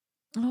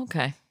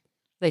 Okay.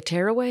 They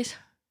tearaways?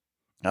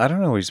 I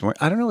don't know what he's wearing.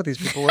 I don't know what these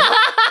people wear.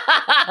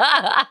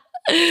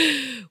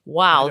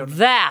 Wow,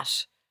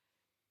 that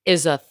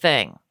is a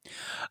thing.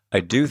 I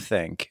do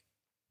think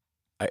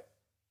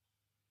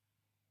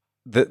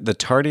the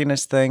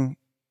tardiness thing.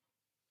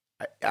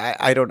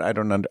 I don't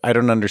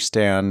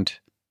understand.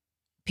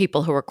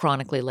 People who are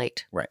chronically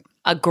late. Right.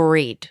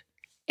 Agreed.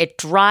 It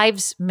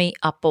drives me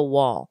up a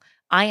wall.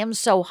 I am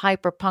so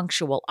hyper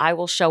punctual. I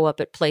will show up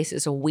at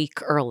places a week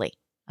early.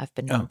 I've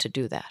been known to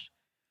do that.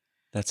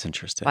 That's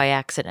interesting. By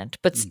accident.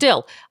 But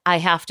still, I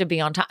have to be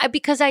on time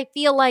because I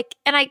feel like,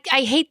 and I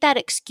hate that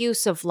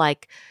excuse of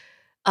like,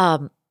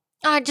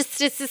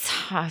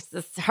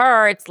 it's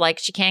her. It's like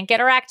she can't get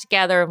her act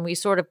together. And we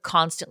sort of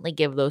constantly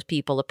give those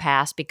people a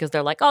pass because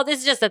they're like, oh, this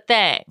is just a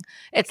thing.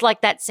 It's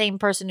like that same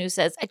person who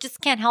says, I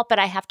just can't help it.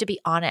 I have to be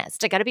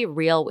honest. I got to be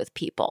real with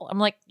people. I'm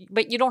like,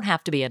 but you don't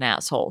have to be an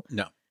asshole.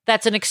 No.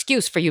 That's an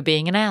excuse for you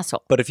being an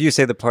asshole. But if you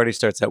say the party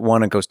starts at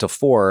 1 and goes till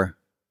 4,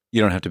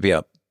 you don't have to be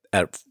up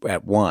at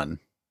 1.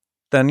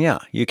 Then yeah,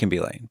 you can be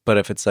late. But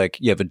if it's like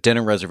you have a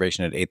dinner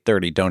reservation at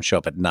 8:30, don't show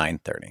up at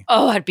 9:30.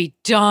 Oh, I'd be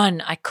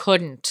done. I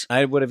couldn't.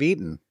 I would have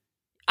eaten.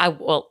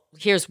 Well,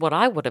 here's what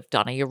I would have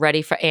done. Are you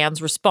ready for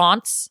Anne's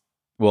response?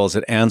 Well, is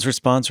it Anne's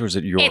response or is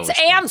it your response?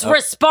 It's Anne's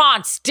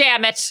response,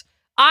 damn it.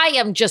 I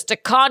am just a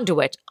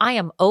conduit. I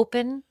am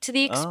open to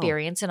the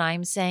experience and I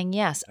am saying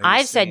yes.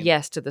 I've said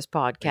yes to this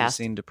podcast. Are you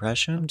seeing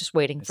depression? I'm just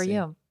waiting for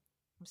you.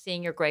 I'm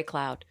seeing your gray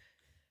cloud.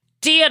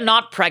 Dear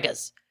Not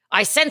Preggers,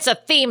 I sense a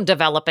theme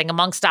developing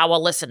amongst our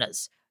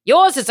listeners.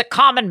 Yours is a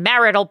common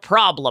marital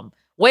problem,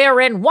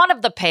 wherein one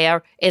of the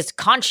pair is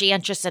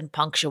conscientious and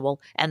punctual,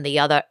 and the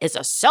other is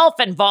a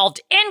self-involved,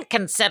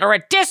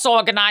 inconsiderate,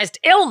 disorganized,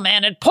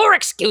 ill-mannered, poor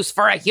excuse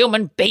for a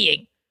human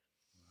being.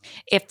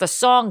 If the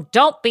song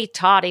Don't Be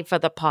Tardy for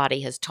the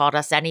Party has taught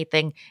us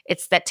anything,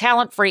 it's that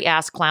talent-free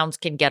ass clowns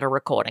can get a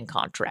recording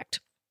contract.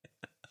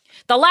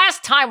 The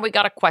last time we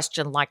got a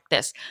question like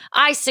this,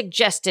 I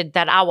suggested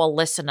that our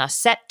listener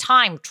set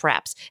time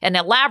traps and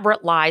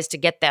elaborate lies to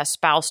get their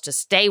spouse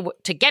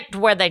to get to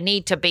where they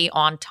need to be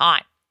on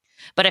time.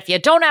 But if you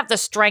don't have the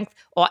strength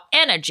or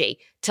energy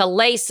to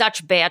lay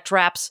such bear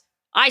traps,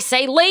 I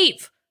say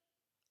leave.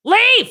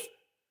 Leave!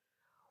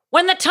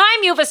 When the time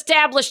you've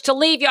established to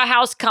leave your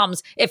house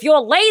comes, if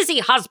your lazy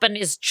husband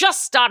is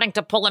just starting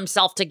to pull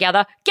himself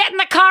together, get in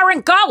the car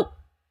and go.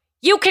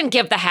 You can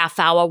give the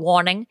half-hour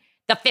warning,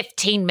 the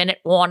 15-minute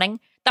warning,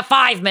 the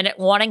 5-minute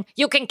warning.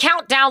 You can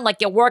count down like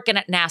you're working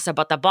at NASA,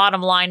 but the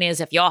bottom line is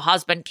if your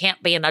husband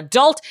can't be an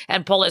adult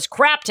and pull his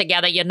crap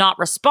together, you're not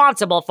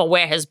responsible for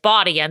where his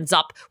body ends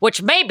up,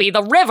 which may be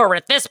the river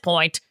at this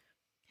point.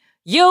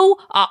 You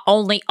are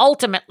only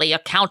ultimately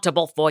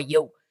accountable for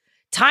you.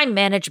 Time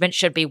management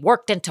should be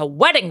worked into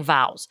wedding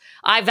vows.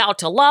 I vow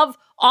to love,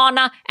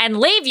 honor, and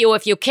leave you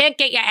if you can't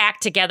get your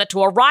act together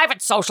to arrive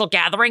at social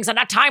gatherings in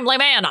a timely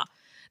manner.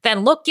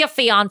 Then look your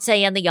fiancé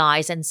in the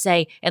eyes and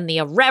say, in the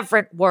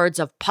irreverent words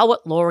of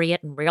poet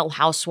laureate and Real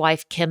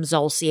Housewife Kim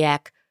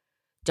Zolciak,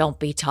 don't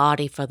be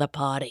tardy for the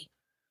party.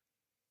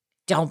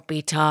 Don't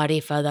be tardy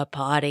for the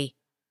party.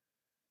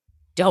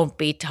 Don't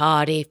be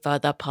tardy for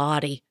the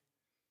party.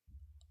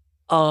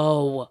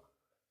 Oh.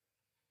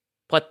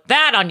 Put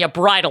that on your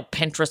bridal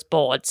Pinterest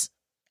boards.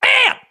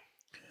 Bam!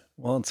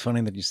 Well, it's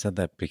funny that you said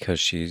that because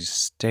she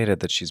stated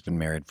that she's been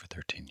married for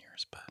 13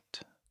 years,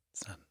 but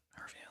it's not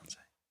her fiance.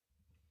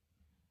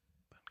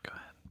 But go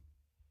ahead.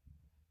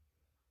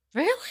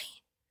 Really?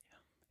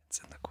 It's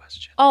in the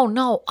question. Oh,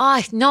 no.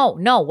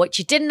 No. What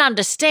you didn't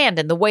understand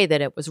in the way that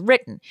it was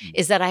written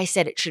is that I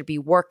said it should be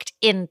worked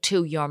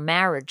into your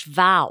marriage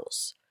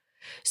vows.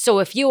 So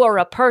if you are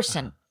a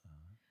person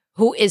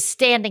who is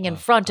standing in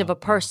front of a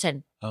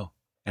person,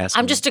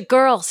 I'm just a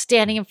girl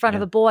standing in front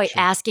of a boy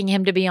asking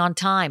him to be on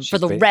time for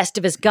the rest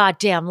of his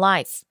goddamn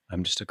life.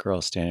 I'm just a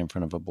girl standing in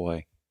front of a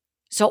boy.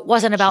 So it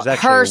wasn't about She's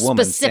actually her a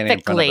woman standing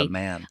in front of specifically. a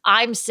man.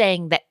 I'm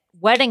saying that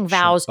wedding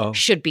vows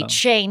should be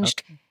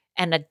changed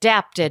and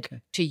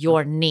adapted to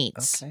your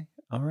needs. Okay.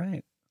 All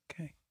right.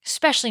 Okay.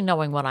 Especially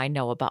knowing what I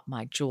know about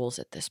my jewels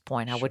at this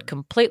point, I would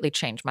completely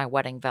change my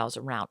wedding vows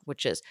around,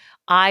 which is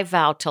I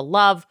vow to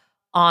love,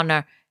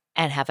 honor,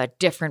 and have a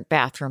different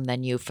bathroom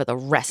than you for the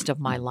rest of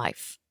my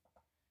life.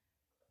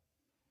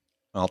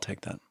 I'll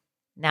take that.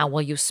 Now,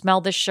 will you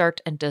smell this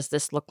shirt and does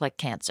this look like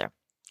cancer?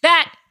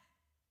 That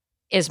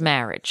is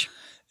marriage.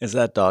 Is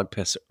that dog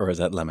piss or is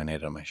that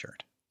lemonade on my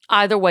shirt?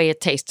 Either way,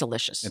 it tastes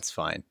delicious. It's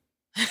fine.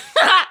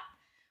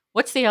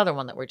 What's the other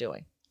one that we're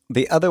doing?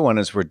 The other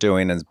one we're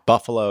doing is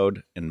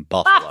Buffaloed in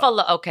Buffalo.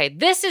 Buffalo. Okay,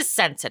 this is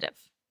sensitive.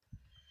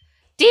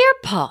 Dear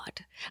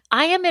Pod,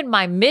 I am in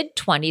my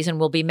mid-20s and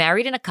will be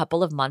married in a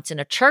couple of months in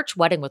a church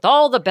wedding with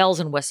all the bells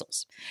and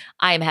whistles.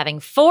 I am having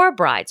 4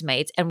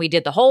 bridesmaids, and we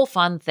did the whole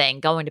fun thing,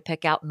 going to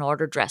pick out and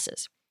order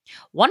dresses.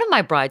 One of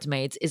my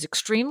bridesmaids is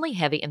extremely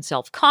heavy and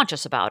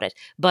self-conscious about it,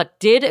 but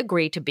did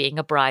agree to being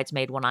a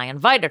bridesmaid when I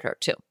invited her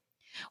to.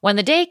 When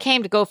the day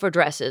came to go for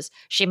dresses,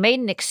 she made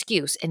an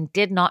excuse and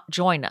did not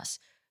join us,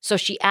 so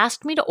she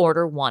asked me to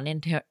order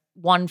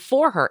one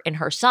for her in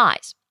her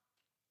size.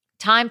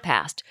 Time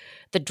passed,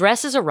 the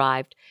dresses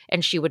arrived,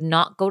 and she would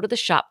not go to the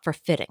shop for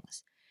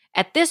fittings.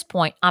 At this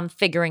point, I'm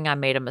figuring I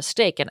made a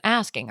mistake in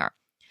asking her.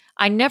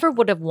 I never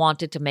would have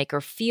wanted to make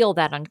her feel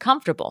that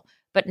uncomfortable,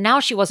 but now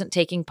she wasn't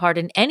taking part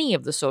in any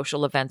of the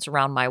social events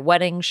around my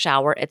wedding,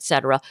 shower,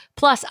 etc.,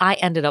 plus I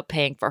ended up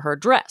paying for her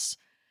dress.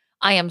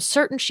 I am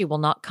certain she will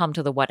not come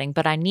to the wedding,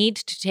 but I need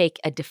to take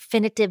a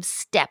definitive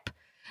step.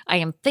 I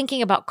am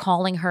thinking about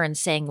calling her and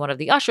saying one of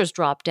the ushers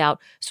dropped out,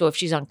 so if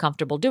she's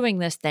uncomfortable doing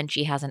this, then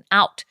she has an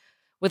out.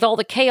 With all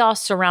the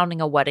chaos surrounding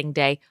a wedding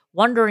day,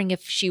 wondering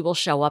if she will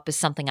show up is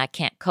something I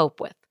can't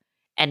cope with.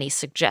 Any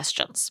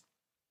suggestions?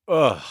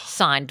 Ugh.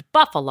 Signed,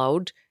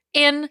 Buffaloed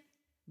in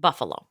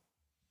Buffalo.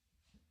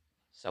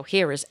 So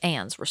here is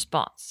Anne's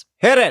response.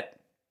 Hit it!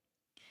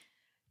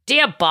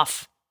 Dear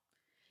Buff,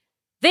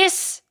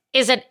 this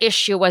is an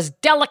issue as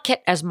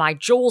delicate as my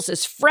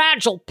Jules'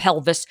 fragile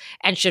pelvis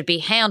and should be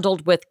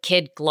handled with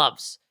kid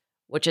gloves,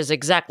 which is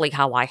exactly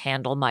how I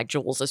handle my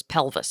Jules'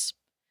 pelvis.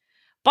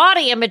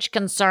 Body image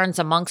concerns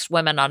amongst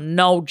women are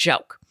no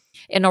joke.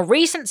 In a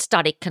recent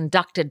study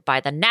conducted by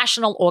the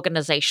National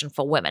Organization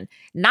for Women,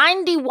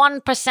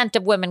 91%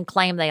 of women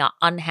claim they are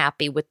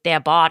unhappy with their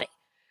body.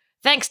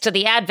 Thanks to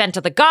the advent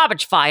of the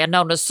garbage fire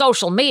known as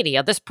social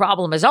media, this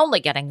problem is only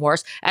getting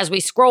worse as we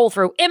scroll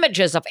through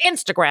images of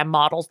Instagram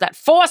models that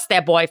force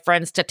their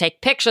boyfriends to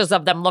take pictures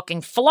of them looking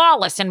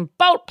flawless in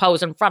boat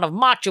pose in front of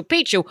Machu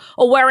Picchu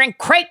or wearing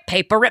crepe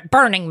paper at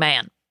Burning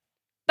Man.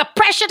 The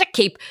pressure to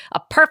keep a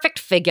perfect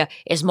figure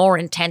is more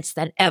intense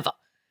than ever.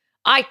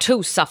 I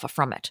too suffer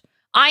from it.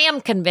 I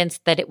am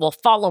convinced that it will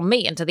follow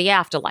me into the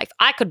afterlife.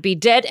 I could be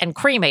dead and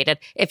cremated.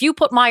 If you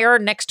put my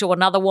urn next to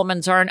another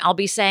woman's urn, I'll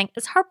be saying,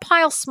 is her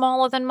pile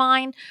smaller than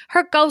mine?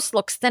 Her ghost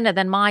looks thinner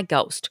than my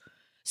ghost.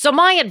 So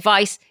my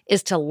advice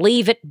is to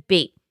leave it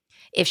be.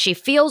 If she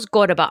feels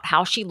good about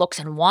how she looks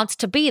and wants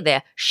to be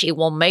there, she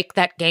will make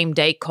that game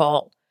day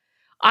call.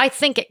 I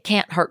think it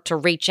can't hurt to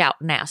reach out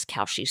and ask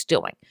how she's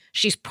doing.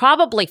 She's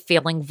probably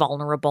feeling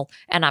vulnerable,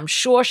 and I'm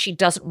sure she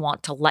doesn't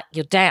want to let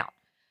you down.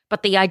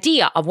 But the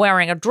idea of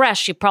wearing a dress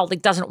she probably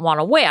doesn't want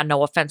to wear,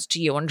 no offense to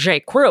you and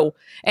J. Crew,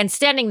 and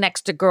standing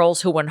next to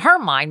girls who in her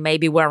mind may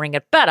be wearing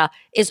it better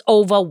is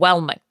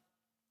overwhelming.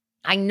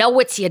 I know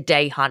it's your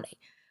day, honey,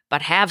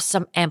 but have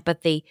some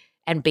empathy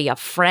and be a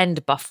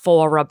friend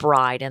before a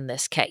bride in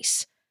this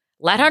case.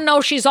 Let her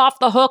know she's off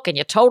the hook and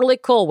you're totally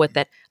cool with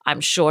it. I'm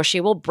sure she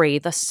will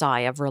breathe a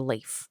sigh of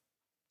relief.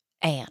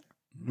 Anne.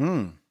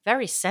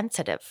 Very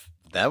sensitive.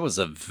 That was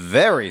a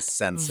very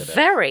sensitive.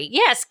 Very,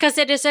 yes, because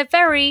it is a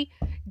very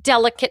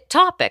delicate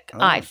topic,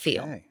 I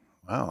feel. Okay.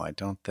 Wow, I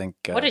don't think...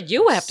 What did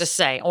you have to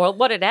say? Or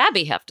what did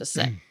Abby have to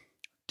say?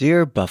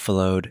 Dear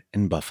Buffaloed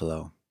in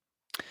Buffalo,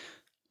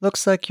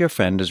 looks like your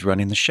friend is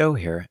running the show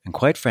here, and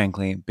quite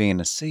frankly, being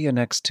to see you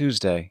next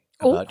Tuesday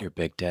about your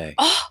big day.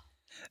 Oh,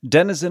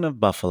 Denizen of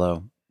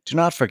Buffalo, do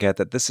not forget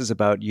that this is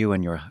about you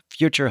and your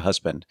future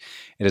husband.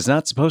 It is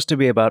not supposed to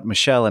be about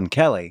Michelle and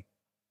Kelly.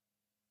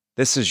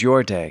 This is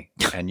your day,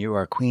 and you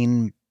are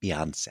Queen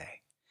Beyonce.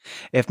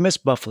 If Miss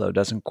Buffalo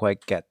doesn't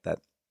quite get that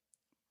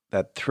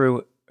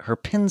through her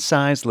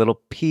pin-sized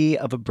little pea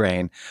of a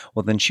brain,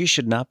 well, then she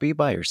should not be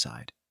by your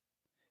side.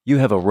 You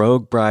have a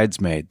rogue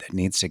bridesmaid that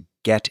needs to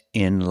get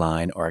in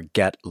line or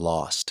get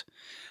lost.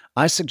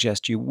 I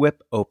suggest you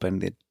whip open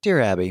the Dear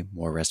Abby,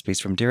 more recipes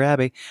from Dear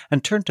Abby,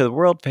 and turn to the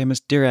world-famous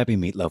Dear Abby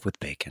meatloaf with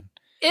bacon.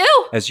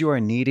 ew. As you are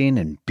kneading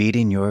and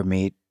beating your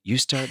meat, you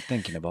start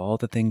thinking of all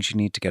the things you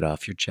need to get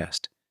off your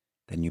chest.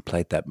 Then you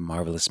plate that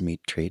marvelous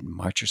meat treat and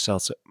march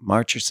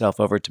yourself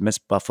over to Miss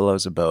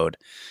Buffalo's abode.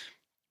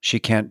 She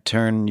can't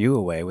turn you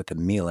away with a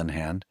meal in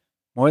hand.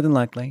 More than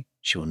likely,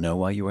 she will know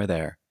why you are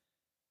there.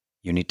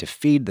 You need to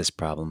feed this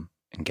problem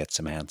and get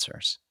some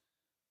answers.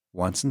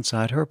 Once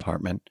inside her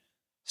apartment,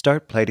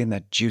 start plating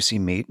that juicy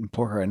meat and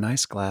pour her a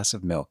nice glass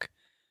of milk.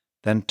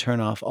 Then turn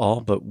off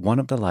all but one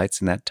of the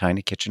lights in that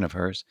tiny kitchen of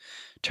hers.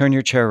 Turn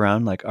your chair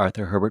around like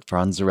Arthur Herbert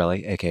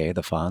Franzarelli, a.k.a.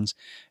 the Fonz,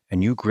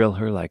 and you grill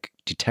her like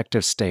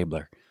Detective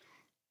Stabler.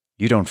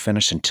 You don't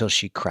finish until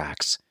she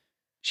cracks.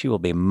 She will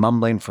be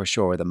mumbling for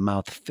sure with a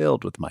mouth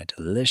filled with my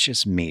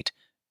delicious meat,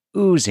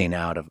 oozing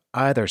out of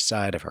either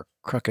side of her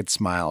crooked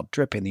smile,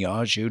 dripping the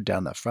au jus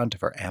down the front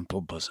of her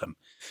ample bosom.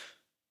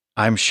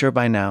 I'm sure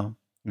by now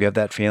you have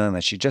that feeling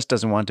that she just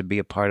doesn't want to be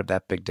a part of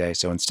that big day,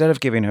 so instead of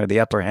giving her the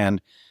upper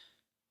hand,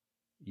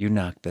 you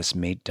knock this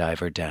meat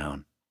diver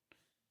down.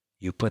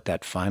 You put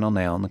that final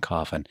nail in the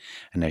coffin,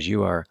 and as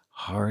you are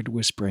hard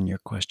whispering your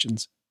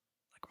questions,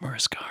 like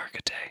Mariska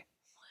Hargitay,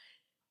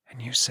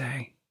 and you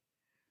say,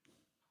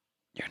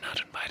 you're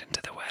not invited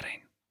to the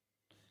wedding.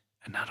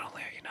 And not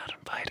only are you not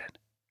invited,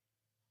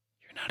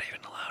 you're not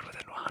even allowed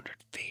within 100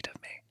 feet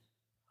of me.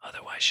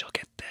 Otherwise, she'll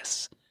get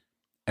this.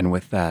 And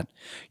with that,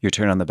 you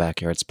turn on the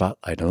backyard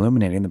spotlight,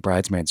 illuminating the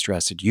bridesmaid's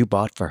dress that you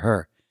bought for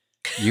her.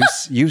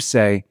 You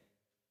say,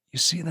 you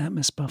see that,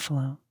 Miss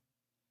Buffalo?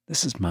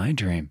 This is my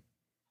dream.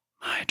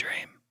 My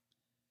dream.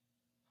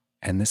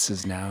 And this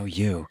is now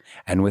you.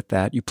 And with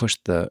that, you push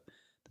the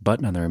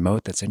button on the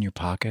remote that's in your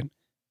pocket,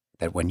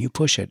 that when you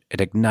push it, it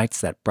ignites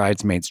that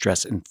bridesmaid's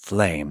dress in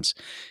flames,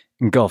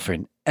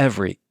 engulfing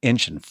every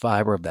inch and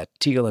fiber of that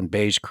teal and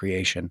beige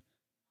creation.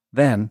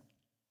 Then,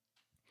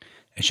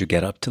 as you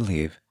get up to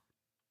leave,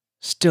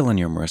 still in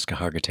your Mariska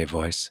Hargitay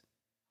voice,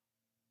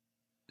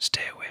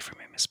 stay away from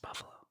me, Miss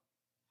Buffalo.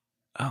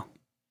 Oh,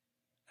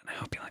 and I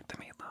hope you like the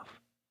meatloaf.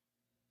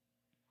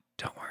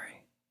 Don't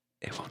worry,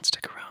 it won't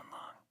stick around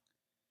long.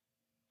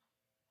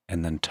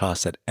 And then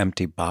toss that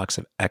empty box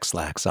of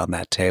X-Lax on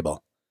that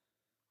table.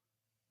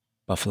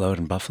 Buffaloed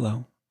and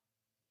Buffalo,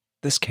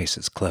 this case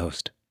is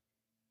closed.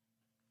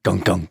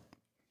 Gunk gunk.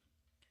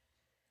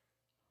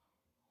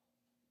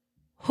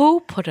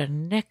 Who put a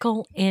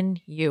nickel in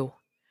you?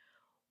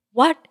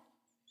 What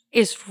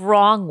is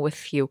wrong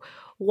with you?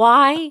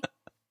 Why?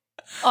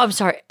 Oh, I'm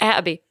sorry,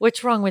 Abby.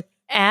 What's wrong with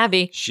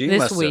Abby She this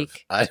must have-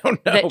 week? I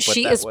don't know. That but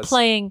she that is was-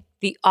 playing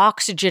the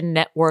Oxygen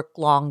Network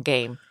long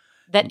game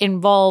that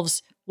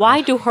involves,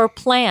 why do her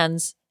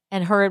plans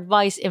and her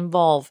advice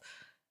involve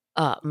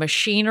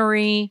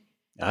machinery,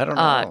 I don't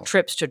know.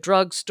 trips to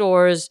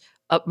drugstores,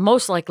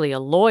 most likely a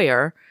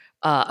lawyer,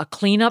 a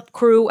cleanup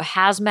crew, a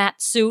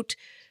hazmat suit,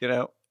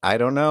 I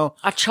don't know.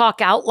 a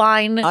chalk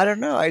outline? I don't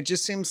know. It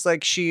just seems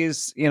like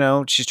she's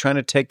trying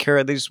to take care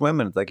of these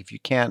women. Like if you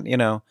can't,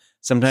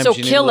 sometimes So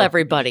you need kill a little-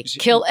 everybody.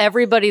 Kill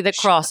everybody that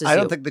crosses I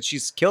don't you. think that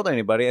she's killed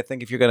anybody. I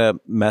think if you're going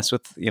to mess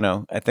with,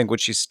 I think what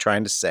she's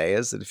trying to say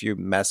is that if you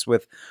mess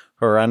with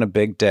her on a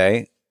big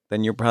day,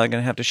 then you're probably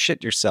going to have to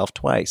shit yourself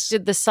twice.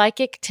 Did the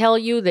psychic tell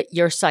you that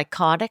you're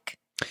psychotic?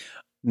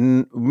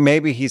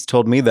 Maybe he's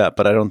told me that,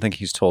 but I don't think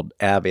he's told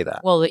Abby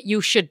that. Well, that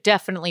you should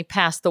definitely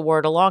pass the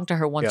word along to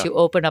her once Yeah. you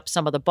open up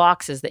some of the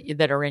boxes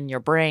that are in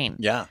your brain.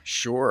 Yeah,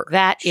 sure.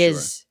 That Sure.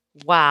 is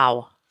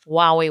wow.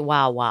 Wowie,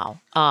 wow.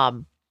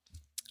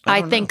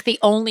 I don't think the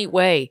only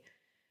way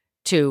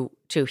to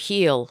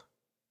heal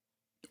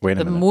Wait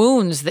a the minute.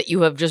 wounds that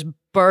you have just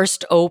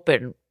burst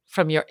open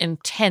from your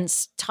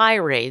intense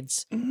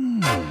tirades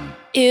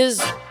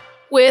is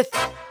with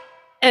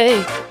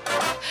a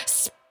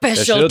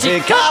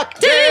specialty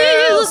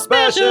cocktail,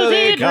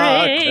 specialty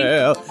drink.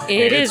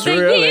 It is the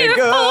year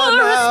for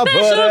a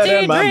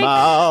specialty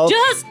drink.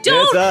 Just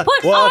don't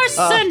put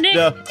arsenic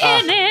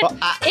in it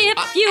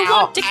if you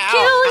want to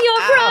kill your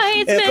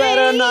bridesmaid. It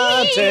better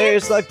not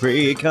taste like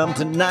pre-cum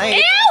tonight.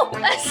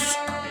 Ew!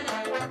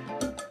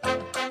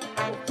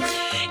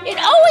 It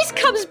always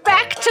comes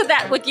back to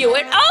that with you.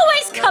 It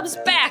always comes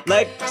back.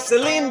 Like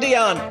Celine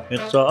Dion.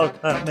 It's all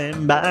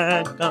coming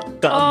back.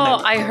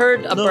 Oh, I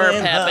heard a burp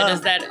happen.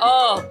 Is that,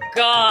 oh,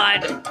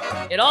 God.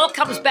 It all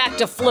comes back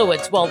to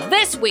fluids. Well,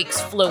 this week's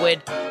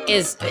fluid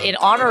is in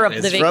honor of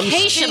It's the from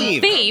vacation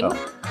Steve. theme.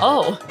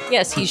 Oh,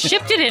 yes, he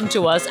shipped it in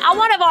to us.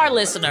 One of our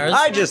listeners.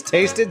 I just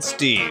tasted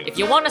Steve. If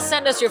you want to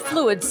send us your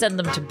fluids, send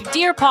them to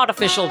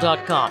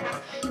dearpodofficial.com.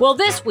 Well,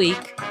 this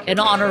week, in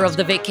honor of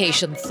the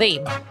vacation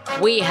theme,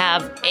 we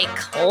have a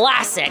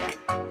classic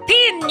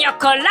Pina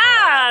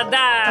Colada.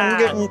 I'm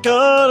getting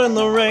caught in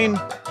the rain.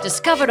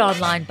 Discovered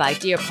online by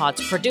Dear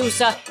Pod's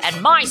producer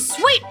and my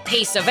sweet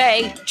piece of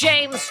A,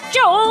 James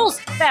Jules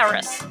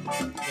Ferris.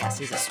 Yes,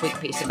 he's a sweet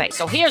piece of A.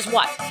 So here's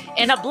what.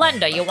 In a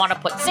blender, you want to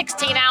put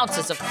 16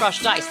 ounces of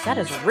crushed ice. That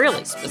is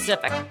really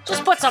specific.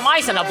 Just put some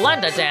ice in a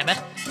blender, damn it.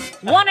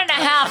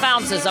 1.5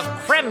 ounces of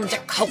creme de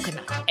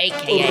coconut,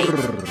 a.k.a.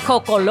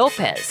 Coco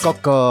Lopez.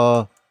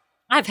 Coco.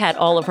 I've had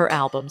all of her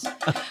albums.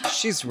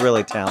 She's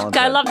really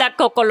talented. I love that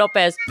Coco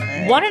Lopez.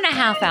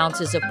 1.5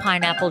 ounces of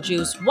pineapple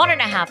juice,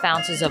 1.5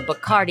 ounces of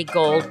Bacardi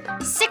Gold,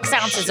 6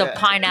 ounces of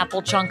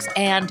pineapple chunks,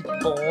 and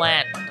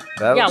blend.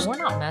 We're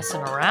not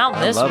messing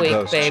around this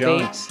week, baby.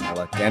 Chunks. I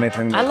like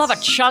anything. I love a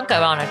chunk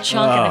on a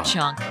chunk and a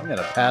chunk. I'm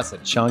gonna pass a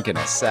chunk in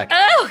a second.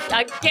 Oh,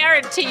 I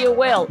guarantee you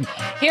will.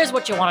 Here's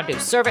what you want to do.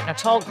 Serve it in a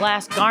tall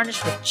glass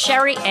garnished with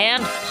cherry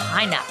and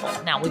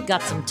pineapple. Now, we've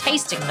got some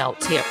tasting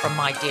notes here from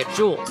my dear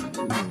Jules.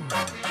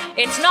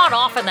 It's not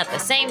often that the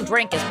same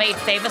drink is made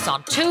famous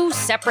on two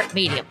separate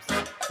mediums.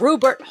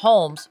 Rupert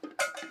Holmes.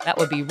 That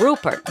would be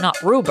Rupert, not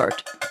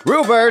Rupert.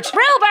 Rupert!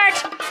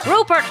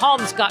 Rupert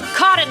Holmes got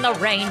caught in the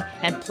rain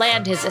and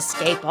planned his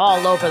escape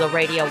all over the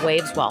radio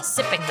waves while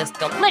sipping this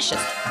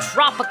delicious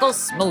tropical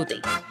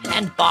smoothie.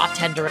 And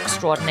bartender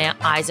extraordinaire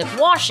Isaac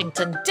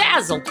Washington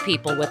dazzled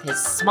people with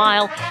his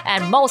smile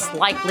and most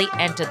likely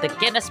entered the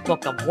Guinness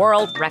Book of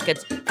World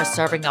Records for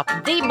serving up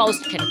the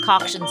most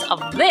concoctions of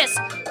this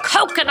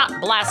coconut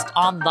blast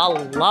on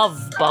the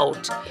Love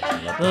Boat.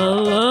 The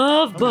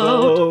Love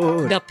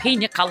Boat. The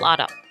Pina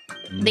Colada.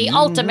 The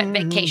ultimate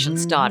vacation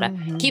starter.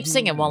 Keep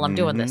singing while I'm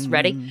doing this.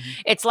 Ready?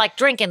 It's like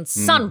drinking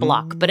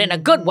sunblock, but in a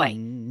good way.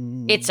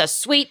 It's a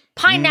sweet,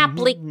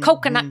 pineapple-y,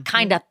 coconut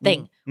kind of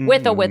thing.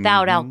 With or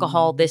without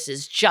alcohol, this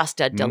is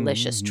just a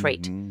delicious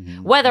treat.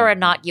 Whether or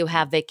not you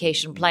have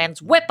vacation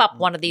plans, whip up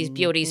one of these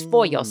beauties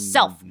for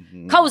yourself.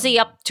 Cozy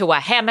up to a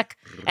hammock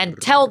and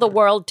tell the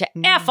world to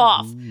F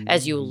off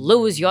as you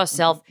lose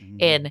yourself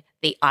in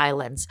the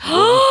islands.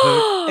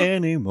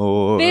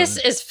 Anymore. This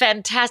is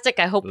fantastic.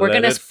 I hope we're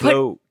Let going it to put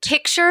float.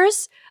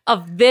 pictures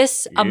of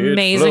this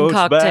amazing It floats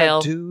cocktail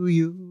back to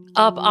you.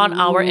 up on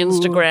our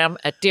Instagram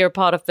at Dear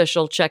Pod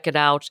Official. Check it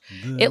out.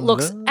 It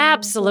looks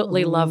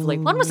absolutely lovely.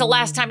 When was the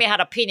last time you had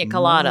a pina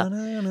colada?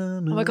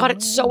 Oh my God,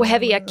 it's so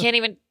heavy. I can't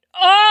even.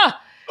 Oh!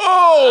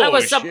 Oh, That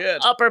was some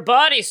shit. upper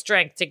body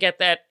strength to get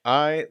that.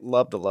 I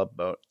love the Love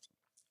Boat.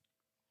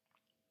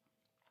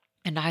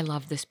 And I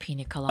love this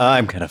pina colada.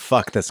 I'm gonna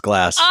fuck this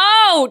glass.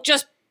 Oh,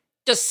 just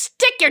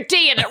stick your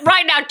D in it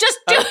right now. Just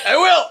do it. I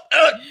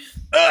will.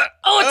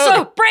 Oh, it's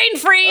a brain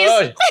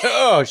freeze.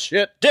 Oh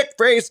shit! Dick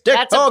freeze. Dick.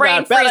 That's a oh,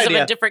 brain God, bad freeze of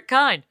idea. a different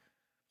kind.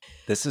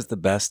 This is the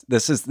best.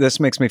 This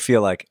makes me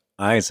feel like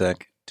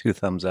Isaac. 2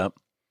 thumbs up.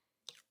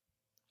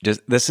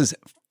 This is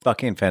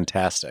fucking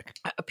fantastic.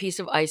 A piece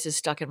of ice is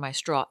stuck in my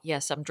straw.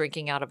 Yes, I'm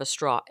drinking out of a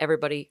straw.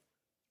 Everybody,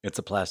 It's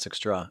a plastic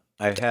straw.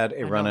 I had I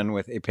a know. run-in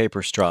with a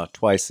paper straw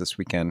twice this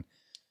weekend.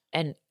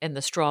 and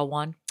the straw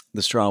won.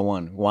 The straw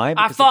won. Why? I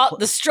Because fought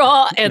the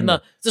straw and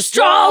the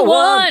straw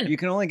won. You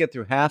can only get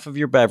through half of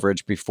your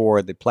beverage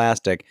before the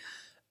plastic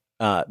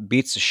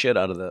beats the shit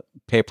out of the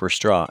paper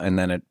straw, and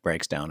then it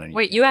breaks down. And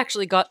Wait, you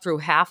actually got through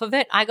half of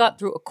it? I got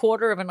through a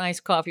quarter of an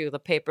iced coffee with a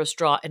paper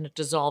straw, and it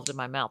dissolved in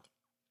my mouth.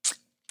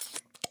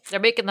 They're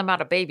making them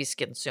out of baby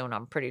skin soon,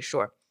 I'm pretty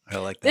sure. I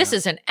like that. This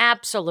is an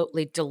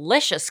absolutely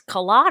delicious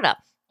colada.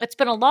 It's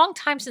been a long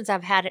time since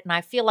I've had it, and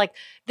I feel like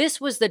this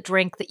was the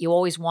drink that you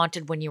always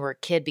wanted when you were a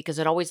kid because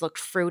it always looked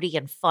fruity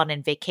and fun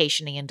and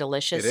vacation-y and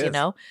delicious, It you is.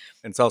 know?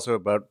 It's also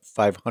about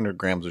 500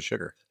 grams of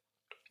sugar.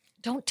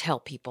 Don't tell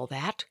people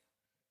that.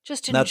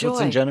 Just enjoy. That's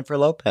what's in Jennifer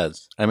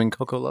Lopez. I mean,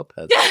 Coco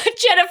Lopez.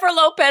 Jennifer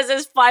Lopez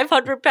has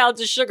 500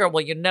 pounds of sugar.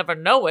 Well, you never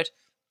know it.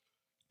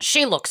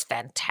 She looks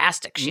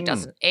fantastic. She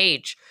doesn't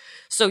age.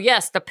 So,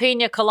 yes, the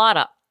pina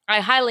colada,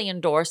 I highly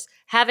endorse.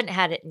 Haven't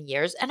had it in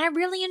years, and I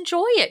really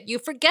enjoy it. You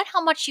forget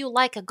how much you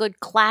like a good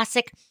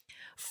classic,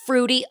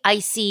 fruity,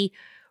 icy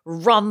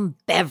rum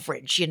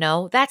beverage, you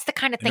know? That's the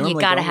kind of I thing you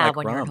normally got to don't have like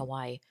when you're in rum.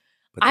 Hawaii.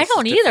 But I this is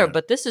don't either, different.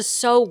 but this is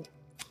so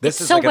this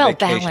it's is so like a well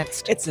vacation.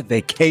 balanced It's a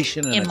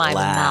vacation in in a my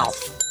glass.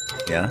 mouth.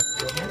 Yeah.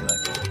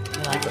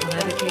 You like it when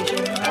I vacation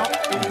in my mouth?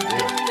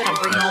 I'm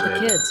gonna bring all the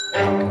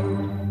kids.